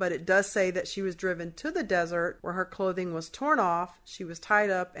up, but it does say that she was driven to the desert where her clothing was torn off, she was tied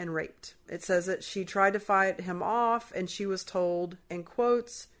up and raped. It says that she tried to fight him off and she was told, in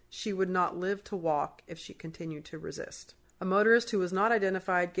quotes, she would not live to walk if she continued to resist. A motorist who was not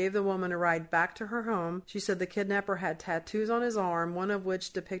identified gave the woman a ride back to her home. She said the kidnapper had tattoos on his arm, one of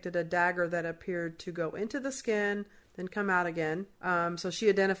which depicted a dagger that appeared to go into the skin, then come out again. So she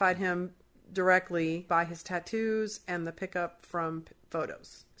identified him directly by his tattoos and the pickup from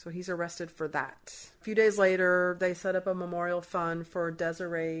photos. So he's arrested for that. A few days later, they set up a memorial fund for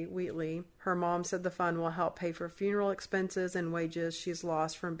Desiree Wheatley. Her mom said the fund will help pay for funeral expenses and wages she's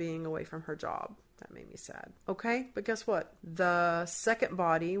lost from being away from her job. That made me sad. Okay, but guess what? The second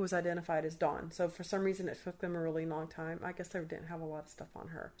body was identified as Dawn. So for some reason it took them a really long time. I guess they didn't have a lot of stuff on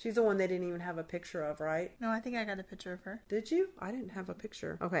her. She's the one they didn't even have a picture of, right? No, I think I got a picture of her. Did you? I didn't have a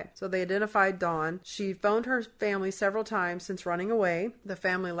picture. Okay, so they identified Dawn. She phoned her family several times since running away. The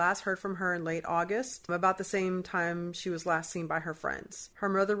family last heard from her in late August, about the same time she was last seen by her friends. Her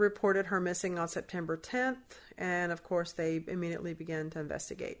mother reported her missing on September 10th. And of course, they immediately began to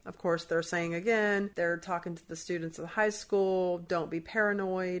investigate. Of course, they're saying again, they're talking to the students of the high school, don't be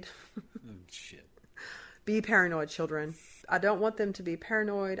paranoid. Shit. Be paranoid, children. I don't want them to be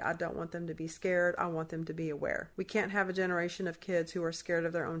paranoid. I don't want them to be scared. I want them to be aware. We can't have a generation of kids who are scared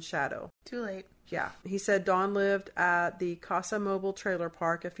of their own shadow. Too late. Yeah. He said Dawn lived at the Casa Mobile trailer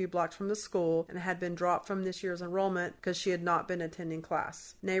park a few blocks from the school and had been dropped from this year's enrollment because she had not been attending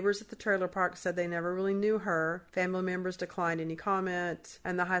class. Neighbors at the trailer park said they never really knew her. Family members declined any comment,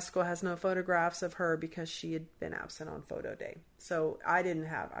 and the high school has no photographs of her because she had been absent on photo day. So I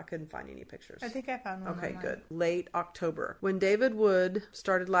couldn't find any pictures. I think I found one. Okay, online. good. Late October. When David Wood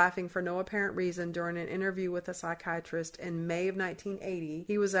started laughing for no apparent reason during an interview with a psychiatrist in May of 1980,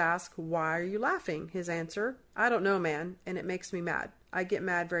 he was asked, "Why are you laughing?" His answer, "I don't know, man, and it makes me mad. I get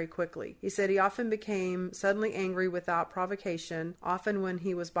mad very quickly." He said he often became suddenly angry without provocation, often when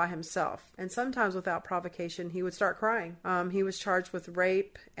he was by himself. And sometimes without provocation, he would start crying. He was charged with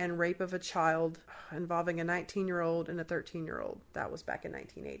rape and rape of a child involving a 19-year-old and a 13-year-old. That was back in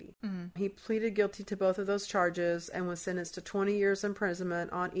 1980. He pleaded guilty to both of those charges and was sentenced to 20 years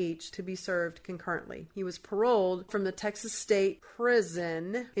imprisonment on each to be served concurrently. He was paroled from the Texas State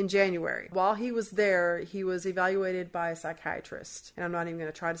Prison in January. While he was there, he was evaluated by a psychiatrist. And I'm not even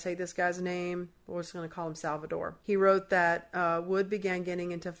going to try to say this guy's name. We're just going to call him Salvador. He wrote that Wood began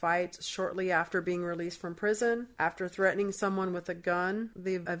getting into fights shortly after being released from prison. After threatening someone with a gun,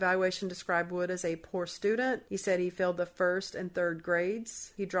 the evaluation described Wood as a poor student. He said he failed the first and third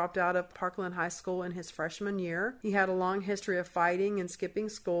grades. He dropped out of Parkland High School in his freshman year. He had a long history of fighting and skipping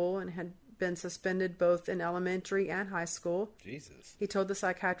school and had been suspended both in elementary and high school. Jesus. He told the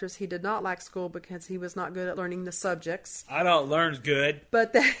psychiatrist he did not like school because he was not good at learning the subjects. I don't learn good.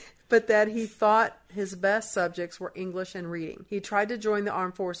 But that he thought his best subjects were English and reading. He tried to join the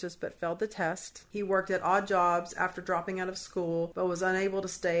armed forces but failed the test. He worked at odd jobs after dropping out of school but was unable to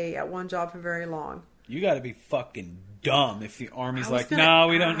stay at one job for very long. You got to be fucking dumb if the Army's like, no,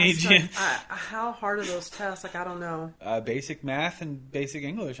 we don't need you. How hard are those tests? I don't know. Basic math and basic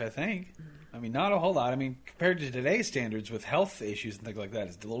English, I think. I mean, not a whole lot. I mean, compared to today's standards with health issues and things like that,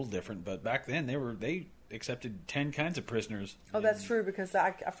 it's a little different. But back then, they accepted 10 kinds of prisoners. Oh, that's true, because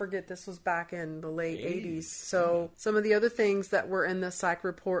I forget this was back in the late 80s. So some of the other things that were in the psych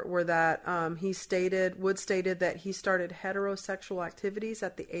report were that Wood stated that he started heterosexual activities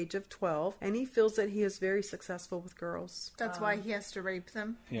at the age of 12, and he feels that he is very successful with girls. That's why he has to rape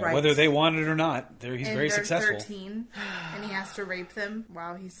them. Yeah, right. Whether they want it or not, he's and very they're successful. 13, and he has to rape them.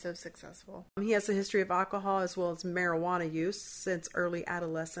 Wow, he's so successful. He has a history of alcohol as well as marijuana use since early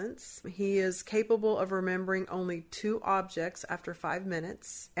adolescence. He is capable of remembering only 2 objects after 5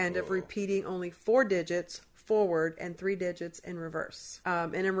 minutes and of repeating only 4 digits forward and 3 digits in reverse.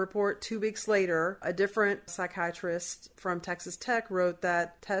 In a report 2 weeks later, a different psychiatrist from Texas Tech wrote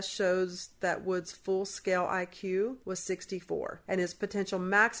that test shows that Wood's full-scale IQ was 64, and his potential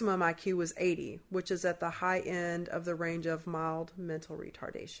maximum IQ was 80, which is at the high end of the range of mild mental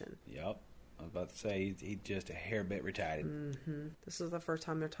retardation. Yep. I was about to say, he's just a hair bit retarded. Mm-hmm. This is the first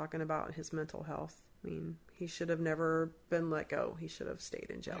time they're talking about his mental health. I mean, he should have never been let go. He should have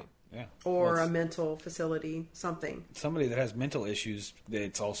stayed in jail. Yeah. Or a mental facility, something. Somebody that has mental issues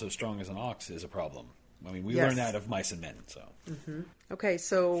that's also strong as an ox is a problem. I mean, we Yes. learned that of mice and men, so. Mm-hmm. Okay,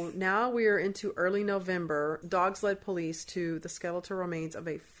 so now we are into early November. Dogs led police to the skeletal remains of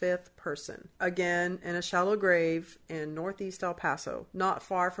a 5th person. Again, in a shallow grave in northeast El Paso, not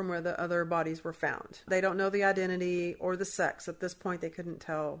far from where the other bodies were found. They don't know the identity or the sex. At this point, they couldn't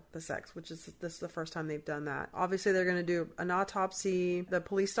tell the sex, this is the first time they've done that. Obviously, they're going to do an autopsy. The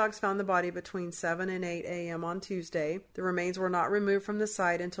police dogs found the body between 7 and 8 a.m. on Tuesday. The remains were not removed from the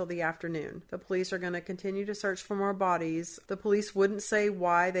site until the afternoon. The police are going to continue to search for more bodies. The police wouldn't say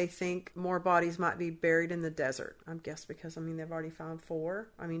why they think more bodies might be buried in the desert. I guess because, they've already found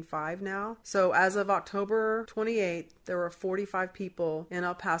 5 now. So as of October 28th, there were 45 people in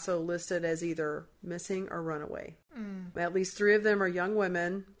El Paso listed as either missing or runaway. At least 3 of them are young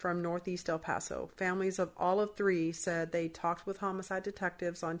women from northeast El Paso. Families of all of 3 said they talked with homicide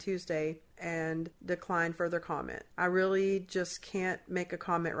detectives on Tuesday and declined further comment. I really just can't make a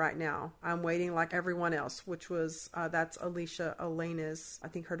comment right now. I'm waiting like everyone else, which was, that's Alicia Elena's, I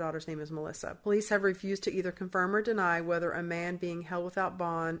think her daughter's name is Melissa. Police have refused to either confirm or deny whether a man being held without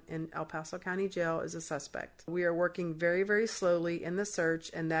bond in El Paso County Jail is a suspect. We are working very, very slowly in the search,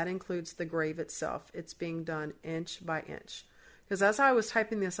 and that includes the grave itself. It's being done inch by inch. Because as I was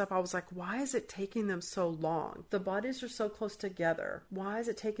typing this up, I was like, why is it taking them so long? The bodies are so close together. Why is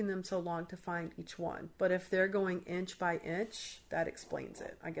it taking them so long to find each one? But if they're going inch by inch, that explains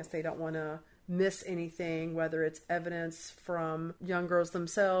it. I guess they don't want to miss anything, whether it's evidence from young girls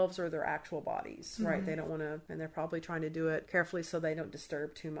themselves or their actual bodies, right? They don't want to, and they're probably trying to do it carefully so they don't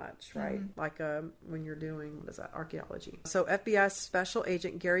disturb too much, right? Like when you're doing, what is that, archaeology. So FBI Special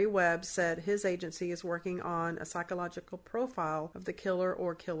Agent Gary Webb said his agency is working on a psychological profile of the killer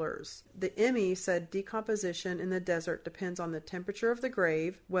or killers. The Emmy said decomposition in the desert depends on the temperature of the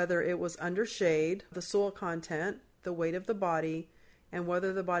grave, whether it was under shade, the soil content, the weight of the body, and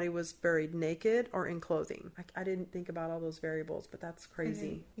whether the body was buried naked or in clothing. I didn't think about all those variables, but that's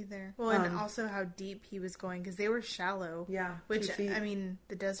crazy. Either. Well, and also how deep he was going, because they were shallow. Yeah. Which, I mean,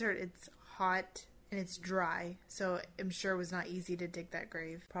 the desert, it's hot and it's dry, so I'm sure it was not easy to dig that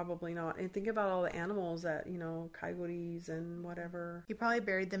grave. Probably not. And think about all the animals that, coyotes and whatever. He probably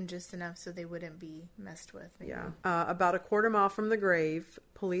buried them just enough so they wouldn't be messed with. Maybe. Yeah. About a quarter mile from the grave,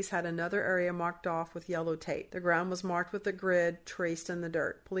 police had another area marked off with yellow tape. The ground was marked with a grid traced in the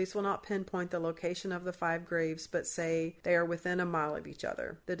dirt. Police will not pinpoint the location of the 5 graves, but say they are within a mile of each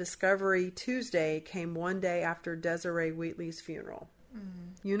other. The discovery Tuesday came one day after Desiree Wheatley's funeral.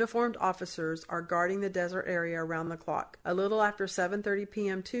 Uniformed officers are guarding the desert area around the clock. A little after 7:30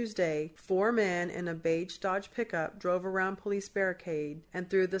 p.m. Tuesday, 4 men in a beige Dodge pickup drove around police barricade and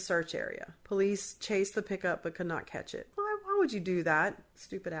through the search area. Police chased the pickup but could not catch it. Why would you do that?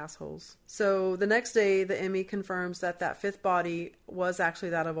 Stupid assholes. So the next day, the Emmy confirms that 5th body was actually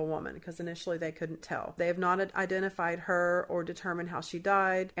that of a woman, because initially they couldn't tell. They have not identified her or determined how she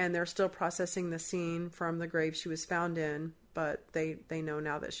died, and they're still processing the scene from the grave she was found in, but they know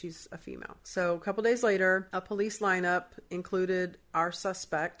now that she's a female. So a couple days later, a police lineup included our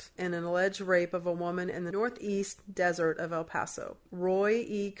suspect in an alleged rape of a woman in the northeast desert of El Paso. Roy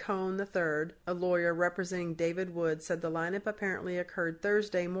E. Cohn III, a lawyer representing David Wood, said the lineup apparently occurred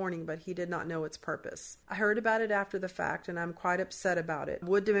Thursday morning, but he did not know its purpose. I heard about it after the fact, and I'm quite upset about it.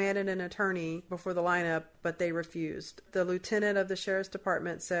 Wood demanded an attorney before the lineup, but they refused. The lieutenant of the sheriff's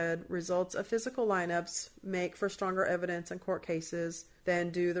department said results of physical lineups make for stronger evidence in court cases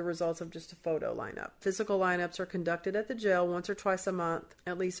than do the results of just a photo lineup. Physical lineups are conducted at the jail once or twice a month.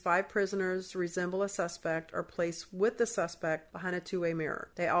 At least 5 prisoners resemble a suspect or placed with the suspect behind a two-way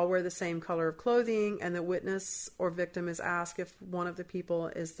mirror. They all wear the same color of clothing, and the witness or victim is asked if one of the people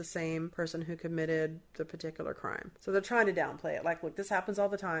is the same person who committed the particular crime. So they're trying to downplay it. Like, look, this happens all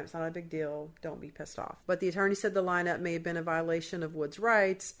the time. It's not a big deal. Don't be pissed off. But the attorney said the lineup may have been a violation of Wood's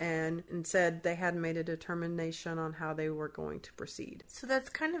rights and said they hadn't made a determination on how they were going to proceed. So that's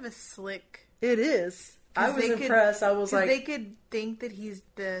kind of a slick... It is. I was impressed. I was like... they could think that he's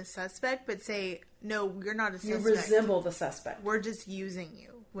the suspect, but say, no, you're not a suspect. You resemble the suspect. We're just using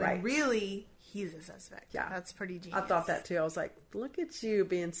you. When really, he's a suspect. Yeah. That's pretty genius. I thought that too. I was like, look at you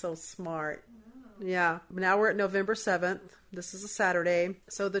being so smart. Yeah. Now we're at November 7th. This is a Saturday.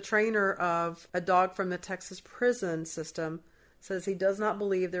 So the trainer of a dog from the Texas prison system says he does not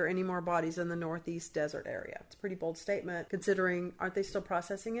believe there are any more bodies in the northeast desert area. It's a pretty bold statement, considering, aren't they still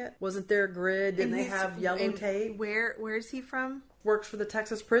processing it? Wasn't there a grid? Didn't they have yellow tape? Where is he from? Works for the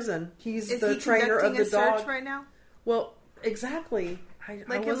Texas prison. He's is the he trainer of the a dog. search right now? Well, exactly. I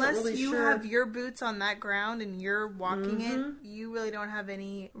wasn't unless really you sure. have your boots on that ground and you're walking it, you really don't have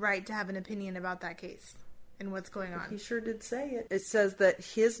any right to have an opinion about that case and what's going on. He sure did say it. It says that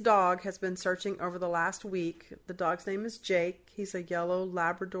his dog has been searching over the last week. The dog's name is Jake. He's a yellow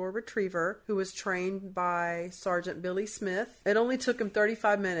Labrador retriever who was trained by Sergeant Billy Smith. It only took him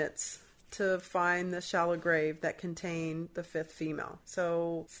 35 minutes to find the shallow grave that contained the 5th female.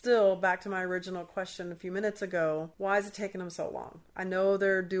 So still, back to my original question a few minutes ago, why is it taking them so long? I know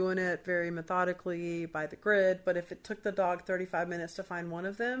they're doing it very methodically by the grid, but if it took the dog 35 minutes to find one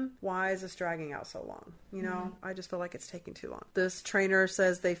of them, why is this dragging out so long? I just feel like it's taking too long. This trainer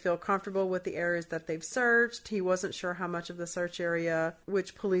says they feel comfortable with the areas that they've searched. He wasn't sure how much of the search area,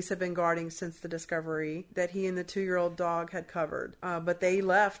 which police have been guarding since the discovery, that he and the 2-year-old dog had covered. But they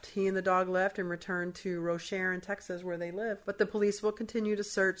left. He and the dog left and returned to Rocher in Texas, where they live. But the police will continue to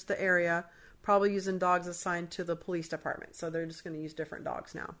search the area, probably using dogs assigned to the police department. So they're just going to use different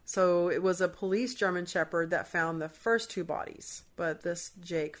dogs now. So it was a police German Shepherd that found the first 2 bodies, but this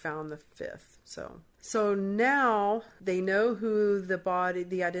Jake found the 5th. So now they know who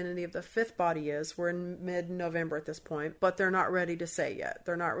the identity of the 5th body is. We're in mid-November at this point, but they're not ready to say yet.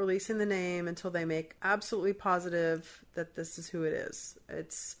 They're not releasing the name until they make absolutely positive that this is who it is.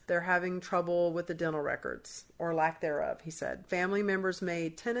 They're having trouble with the dental records, or lack thereof, he said. Family members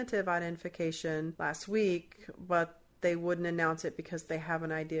made tentative identification last week, but they wouldn't announce it because they have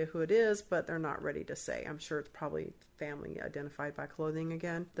an idea who it is, but they're not ready to say. I'm sure it's probably family identified by clothing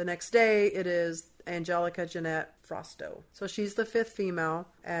again. The next day, it is Angelica Jeanette Frosto. So she's the 5th female,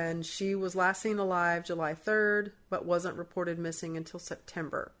 and she was last seen alive July 3rd, but wasn't reported missing until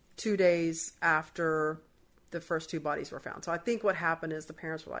September, 2 days after the first 2 bodies were found. So I think what happened is the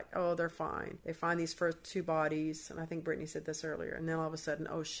parents were like, oh, they're fine. They find these first 2 bodies, and I think Brittany said this earlier, and then all of a sudden,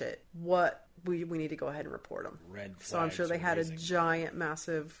 oh shit, what? We need to go ahead and report them. Red flags. So I'm sure they had a giant,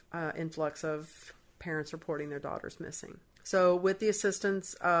 massive influx of parents reporting their daughters missing. So with the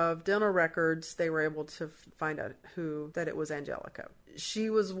assistance of dental records, they were able to find out that it was Angelica. She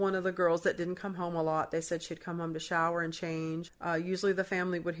was one of the girls that didn't come home a lot. They said she'd come home to shower and change. Usually the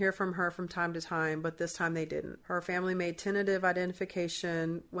family would hear from her from time to time, but this time they didn't. Her family made tentative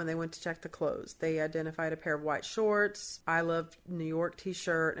identification when they went to check the clothes. They identified a pair of white shorts, I Love New York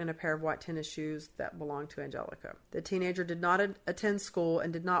t-shirt, and a pair of white tennis shoes that belonged to Angelica. The teenager did not attend school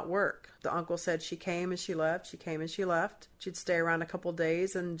and did not work. The uncle said she came and she left. She came and she left. She'd stay around a couple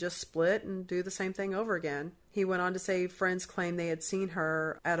days and just split and do the same thing over again. He went on to say friends claimed they had seen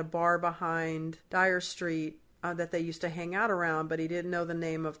her at a bar behind Dyer Street that they used to hang out around, but he didn't know the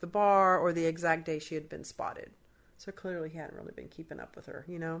name of the bar or the exact day she had been spotted. So clearly he hadn't really been keeping up with her,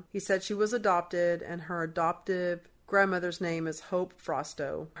 you know. He said she was adopted, and her adoptive grandmother's name is Hope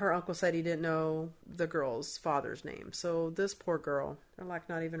Frosto. Her uncle said he didn't know the girl's father's name. So this poor girl, they're like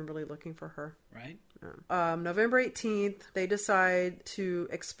not even really looking for her. Right. November 18th, they decide to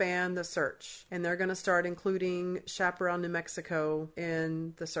expand the search, and they're going to start including Chaparral, New Mexico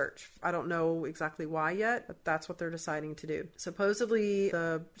in the search. I don't know exactly why yet, but that's what they're deciding to do. Supposedly,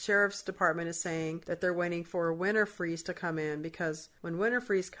 the sheriff's department is saying that they're waiting for a winter freeze to come in, because when winter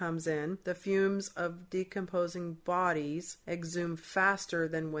freeze comes in, the fumes of decomposing bodies exhume faster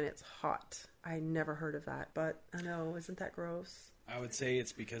than when it's hot. I never heard of that, but I know, isn't that gross? I would say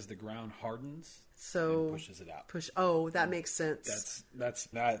it's because the ground hardens. So and pushes it out. Oh, that makes sense. That's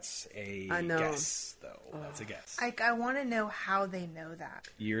a guess, though. That's a guess. I want to know how they know that.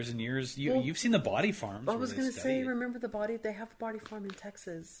 Years and years. You've seen the body farms. I was going to say, remember they have a body farm in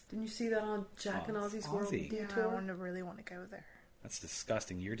Texas. Didn't you see that on Jack and Ozzy's World Tour? I really want to go there. That's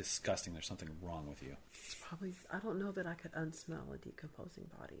disgusting. You're disgusting. There's something wrong with you. It's probably. I don't know that I could unsmell a decomposing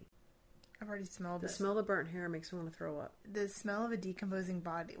body. I've already smelled it. The smell of burnt hair makes me want to throw up. The smell of a decomposing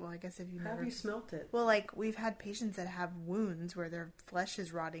body. Well, I guess if you've never... Have you smelt it? Well, like, we've had patients that have wounds where their flesh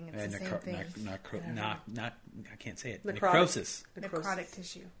is rotting. It's the same thing. I can't say it. Necrosis. Necrotic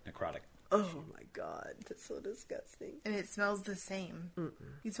tissue. Necrotic. Oh my god, that's so disgusting. And it smells the same. Mm-mm.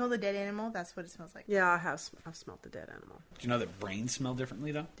 You smell the dead animal? That's what it smells like. Yeah, I've smelled the dead animal. Do you know that brains smell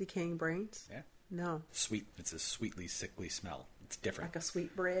differently, though? Decaying brains? Yeah. No. Sweet. It's a sweetly, sickly smell. It's different. Like a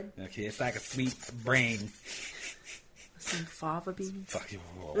sweet bread? Okay, it's like a sweet brain. Some fava beans? Fuck you.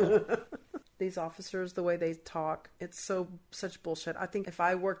 These officers, the way they talk, it's such bullshit. I think if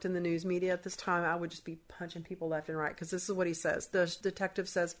I worked in the news media at this time, I would just be punching people left and right, because this is what he says. The detective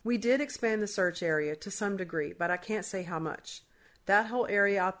says, "We did expand the search area to some degree, but I can't say how much. That whole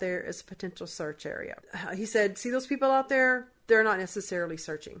area out there is a potential search area." He said, "See those people out there? They're not necessarily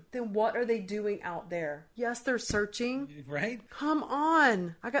searching." Then what are they doing out there? Yes, they're searching. Right? Come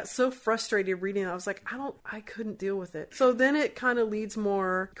on. I got so frustrated reading it. I was like, I couldn't deal with it. So then it kind of leads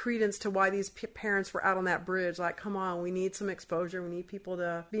more credence to why these parents were out on that bridge. Like, come on, we need some exposure. We need people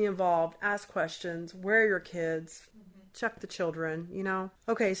to be involved, ask questions. Where are your kids? Check the children, you know?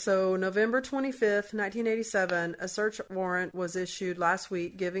 Okay, so November 25th, 1987, a search warrant was issued last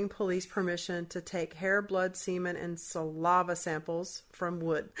week giving police permission to take hair, blood, semen, and saliva samples from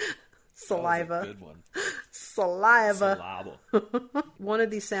Wood. Saliva. That was a good one. Saliva. One of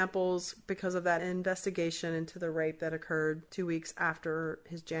these samples, because of that investigation into the rape that occurred 2 weeks after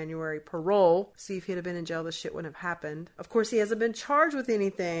his January parole. See, if he'd have been in jail, this shit wouldn't have happened. Of course, he hasn't been charged with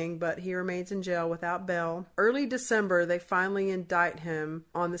anything, but he remains in jail without bail. Early December, they finally indict him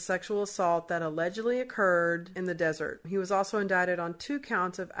on the sexual assault that allegedly occurred in the desert. He was also indicted on 2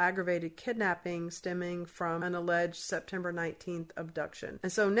 counts of aggravated kidnapping stemming from an alleged September 19th abduction.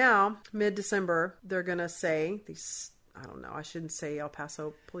 And so now, mid-December, they're going to say, I don't know, I shouldn't say El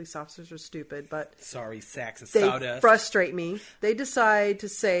Paso police officers are stupid, but... Sorry, sacks of they sawdust. Frustrate me. They decide to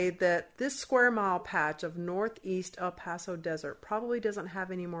say that this square mile patch of northeast El Paso desert probably doesn't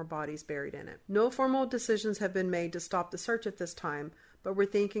have any more bodies buried in it. No formal decisions have been made to stop the search at this time, but we're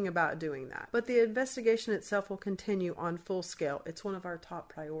thinking about doing that. But the investigation itself will continue on full scale. It's one of our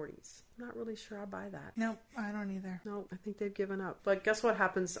top priorities. not really sure I buy that. Nope, I don't either. No, I think they've given up. But guess what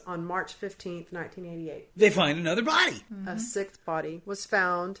happens on March 15th, 1988? They find another body. A sixth body was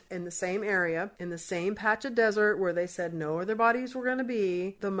found in the same area, in the same patch of desert where they said no other bodies were going to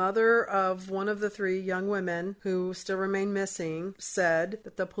be. The mother of one of the 3 young women who still remain missing said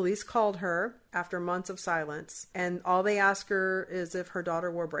that the police called her after months of silence, and all they asked her is if her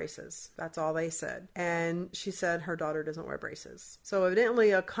daughter wore braces. That's all they said. And she said her daughter doesn't wear braces. So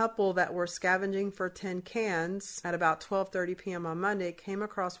evidently a couple that were scavenging for tin cans at about 12:30 p.m. on Monday came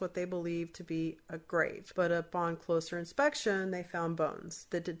across what they believed to be a grave. But upon closer inspection, they found bones.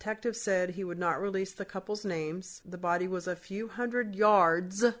 The detective said he would not release the couple's names. The body was a few hundred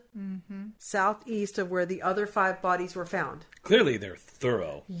yards southeast of where the other 5 bodies were found. Clearly, they're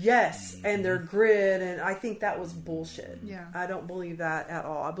thorough. Yes, and their grid, and I think that was bullshit. Yeah. I don't believe that at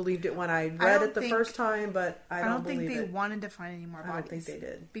all. I believed it when I read it the first time, but I don't believe think they it. wanted to find any more bodies. I don't think they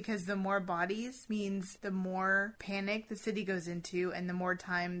did. Because the more bodies means the more panic the city goes into and the more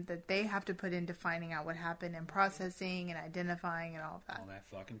time that they have to put into finding out what happened and processing and identifying and all of that. All that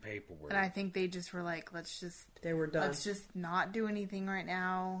fucking paperwork. And I think they just were like, They were done. let's just not do anything right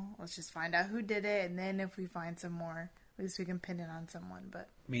now. Let's just find out who did it, and then if we find some more, at least we can pin it on someone. But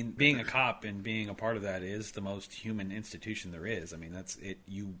I mean, being a cop and being a part of that is the most human institution there is. I mean, that's it.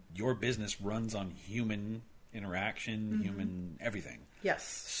 Your business runs on human interaction, human everything. Yes.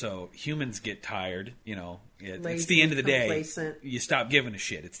 So humans get tired. You know, it's Lazy, the end of the day. complacent. You stop giving a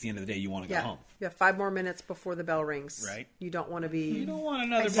shit. It's the end of the day. You want to go home. You have 5 more minutes before the bell rings. Right. You don't want to be... You don't want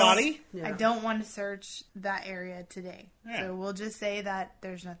another body. Yeah. I don't want to search that area today. Yeah. So we'll just say that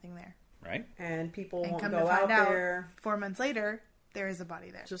there's nothing there. Right. And people And won't come go to find out out, there 4 months later, there is a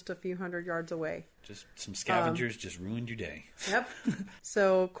body there. just a few hundred yards away. Just some scavengers just ruined your day. Yep.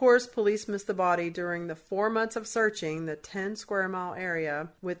 So, of course, police missed the body during the 4 months of searching the 10 square mile area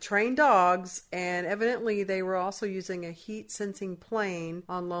with trained dogs, and evidently they were also using a heat sensing plane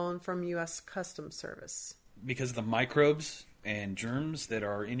on loan from U.S. Customs Service. Because of the microbes and germs that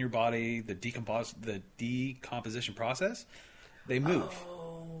are in your body, the decomposition process, they move.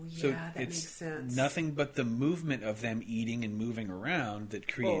 Oh, yeah, So that it's makes sense. nothing but the movement of them eating and moving around that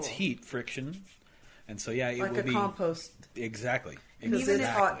creates heat, friction. And so, yeah, it Like will a be... compost. Exactly. Because it's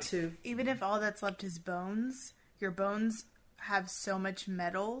hot, too. Even if all that's left is bones, your bones have so much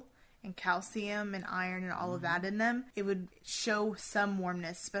metal and calcium and iron and all of that in them, it would show some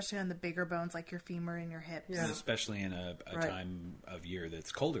warmness, especially on the bigger bones like your femur and your hips. Yeah. Especially in a Right. time of year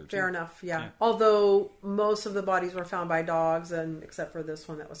that's colder, too. Fair enough, yeah. Although most of the bodies were found by dogs, and except for this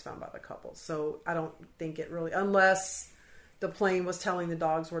one that was found by the couple. So I don't think it really... Unless the plane was telling the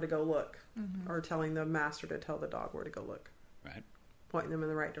dogs where to go look. Or telling the master to tell the dog where to go look. Right. Pointing them in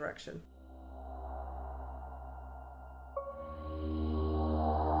the right direction.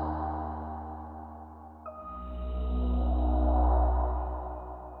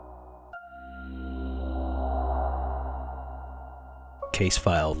 Case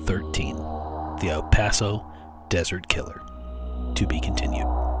File 13, the El Paso Desert Killer. To be continued.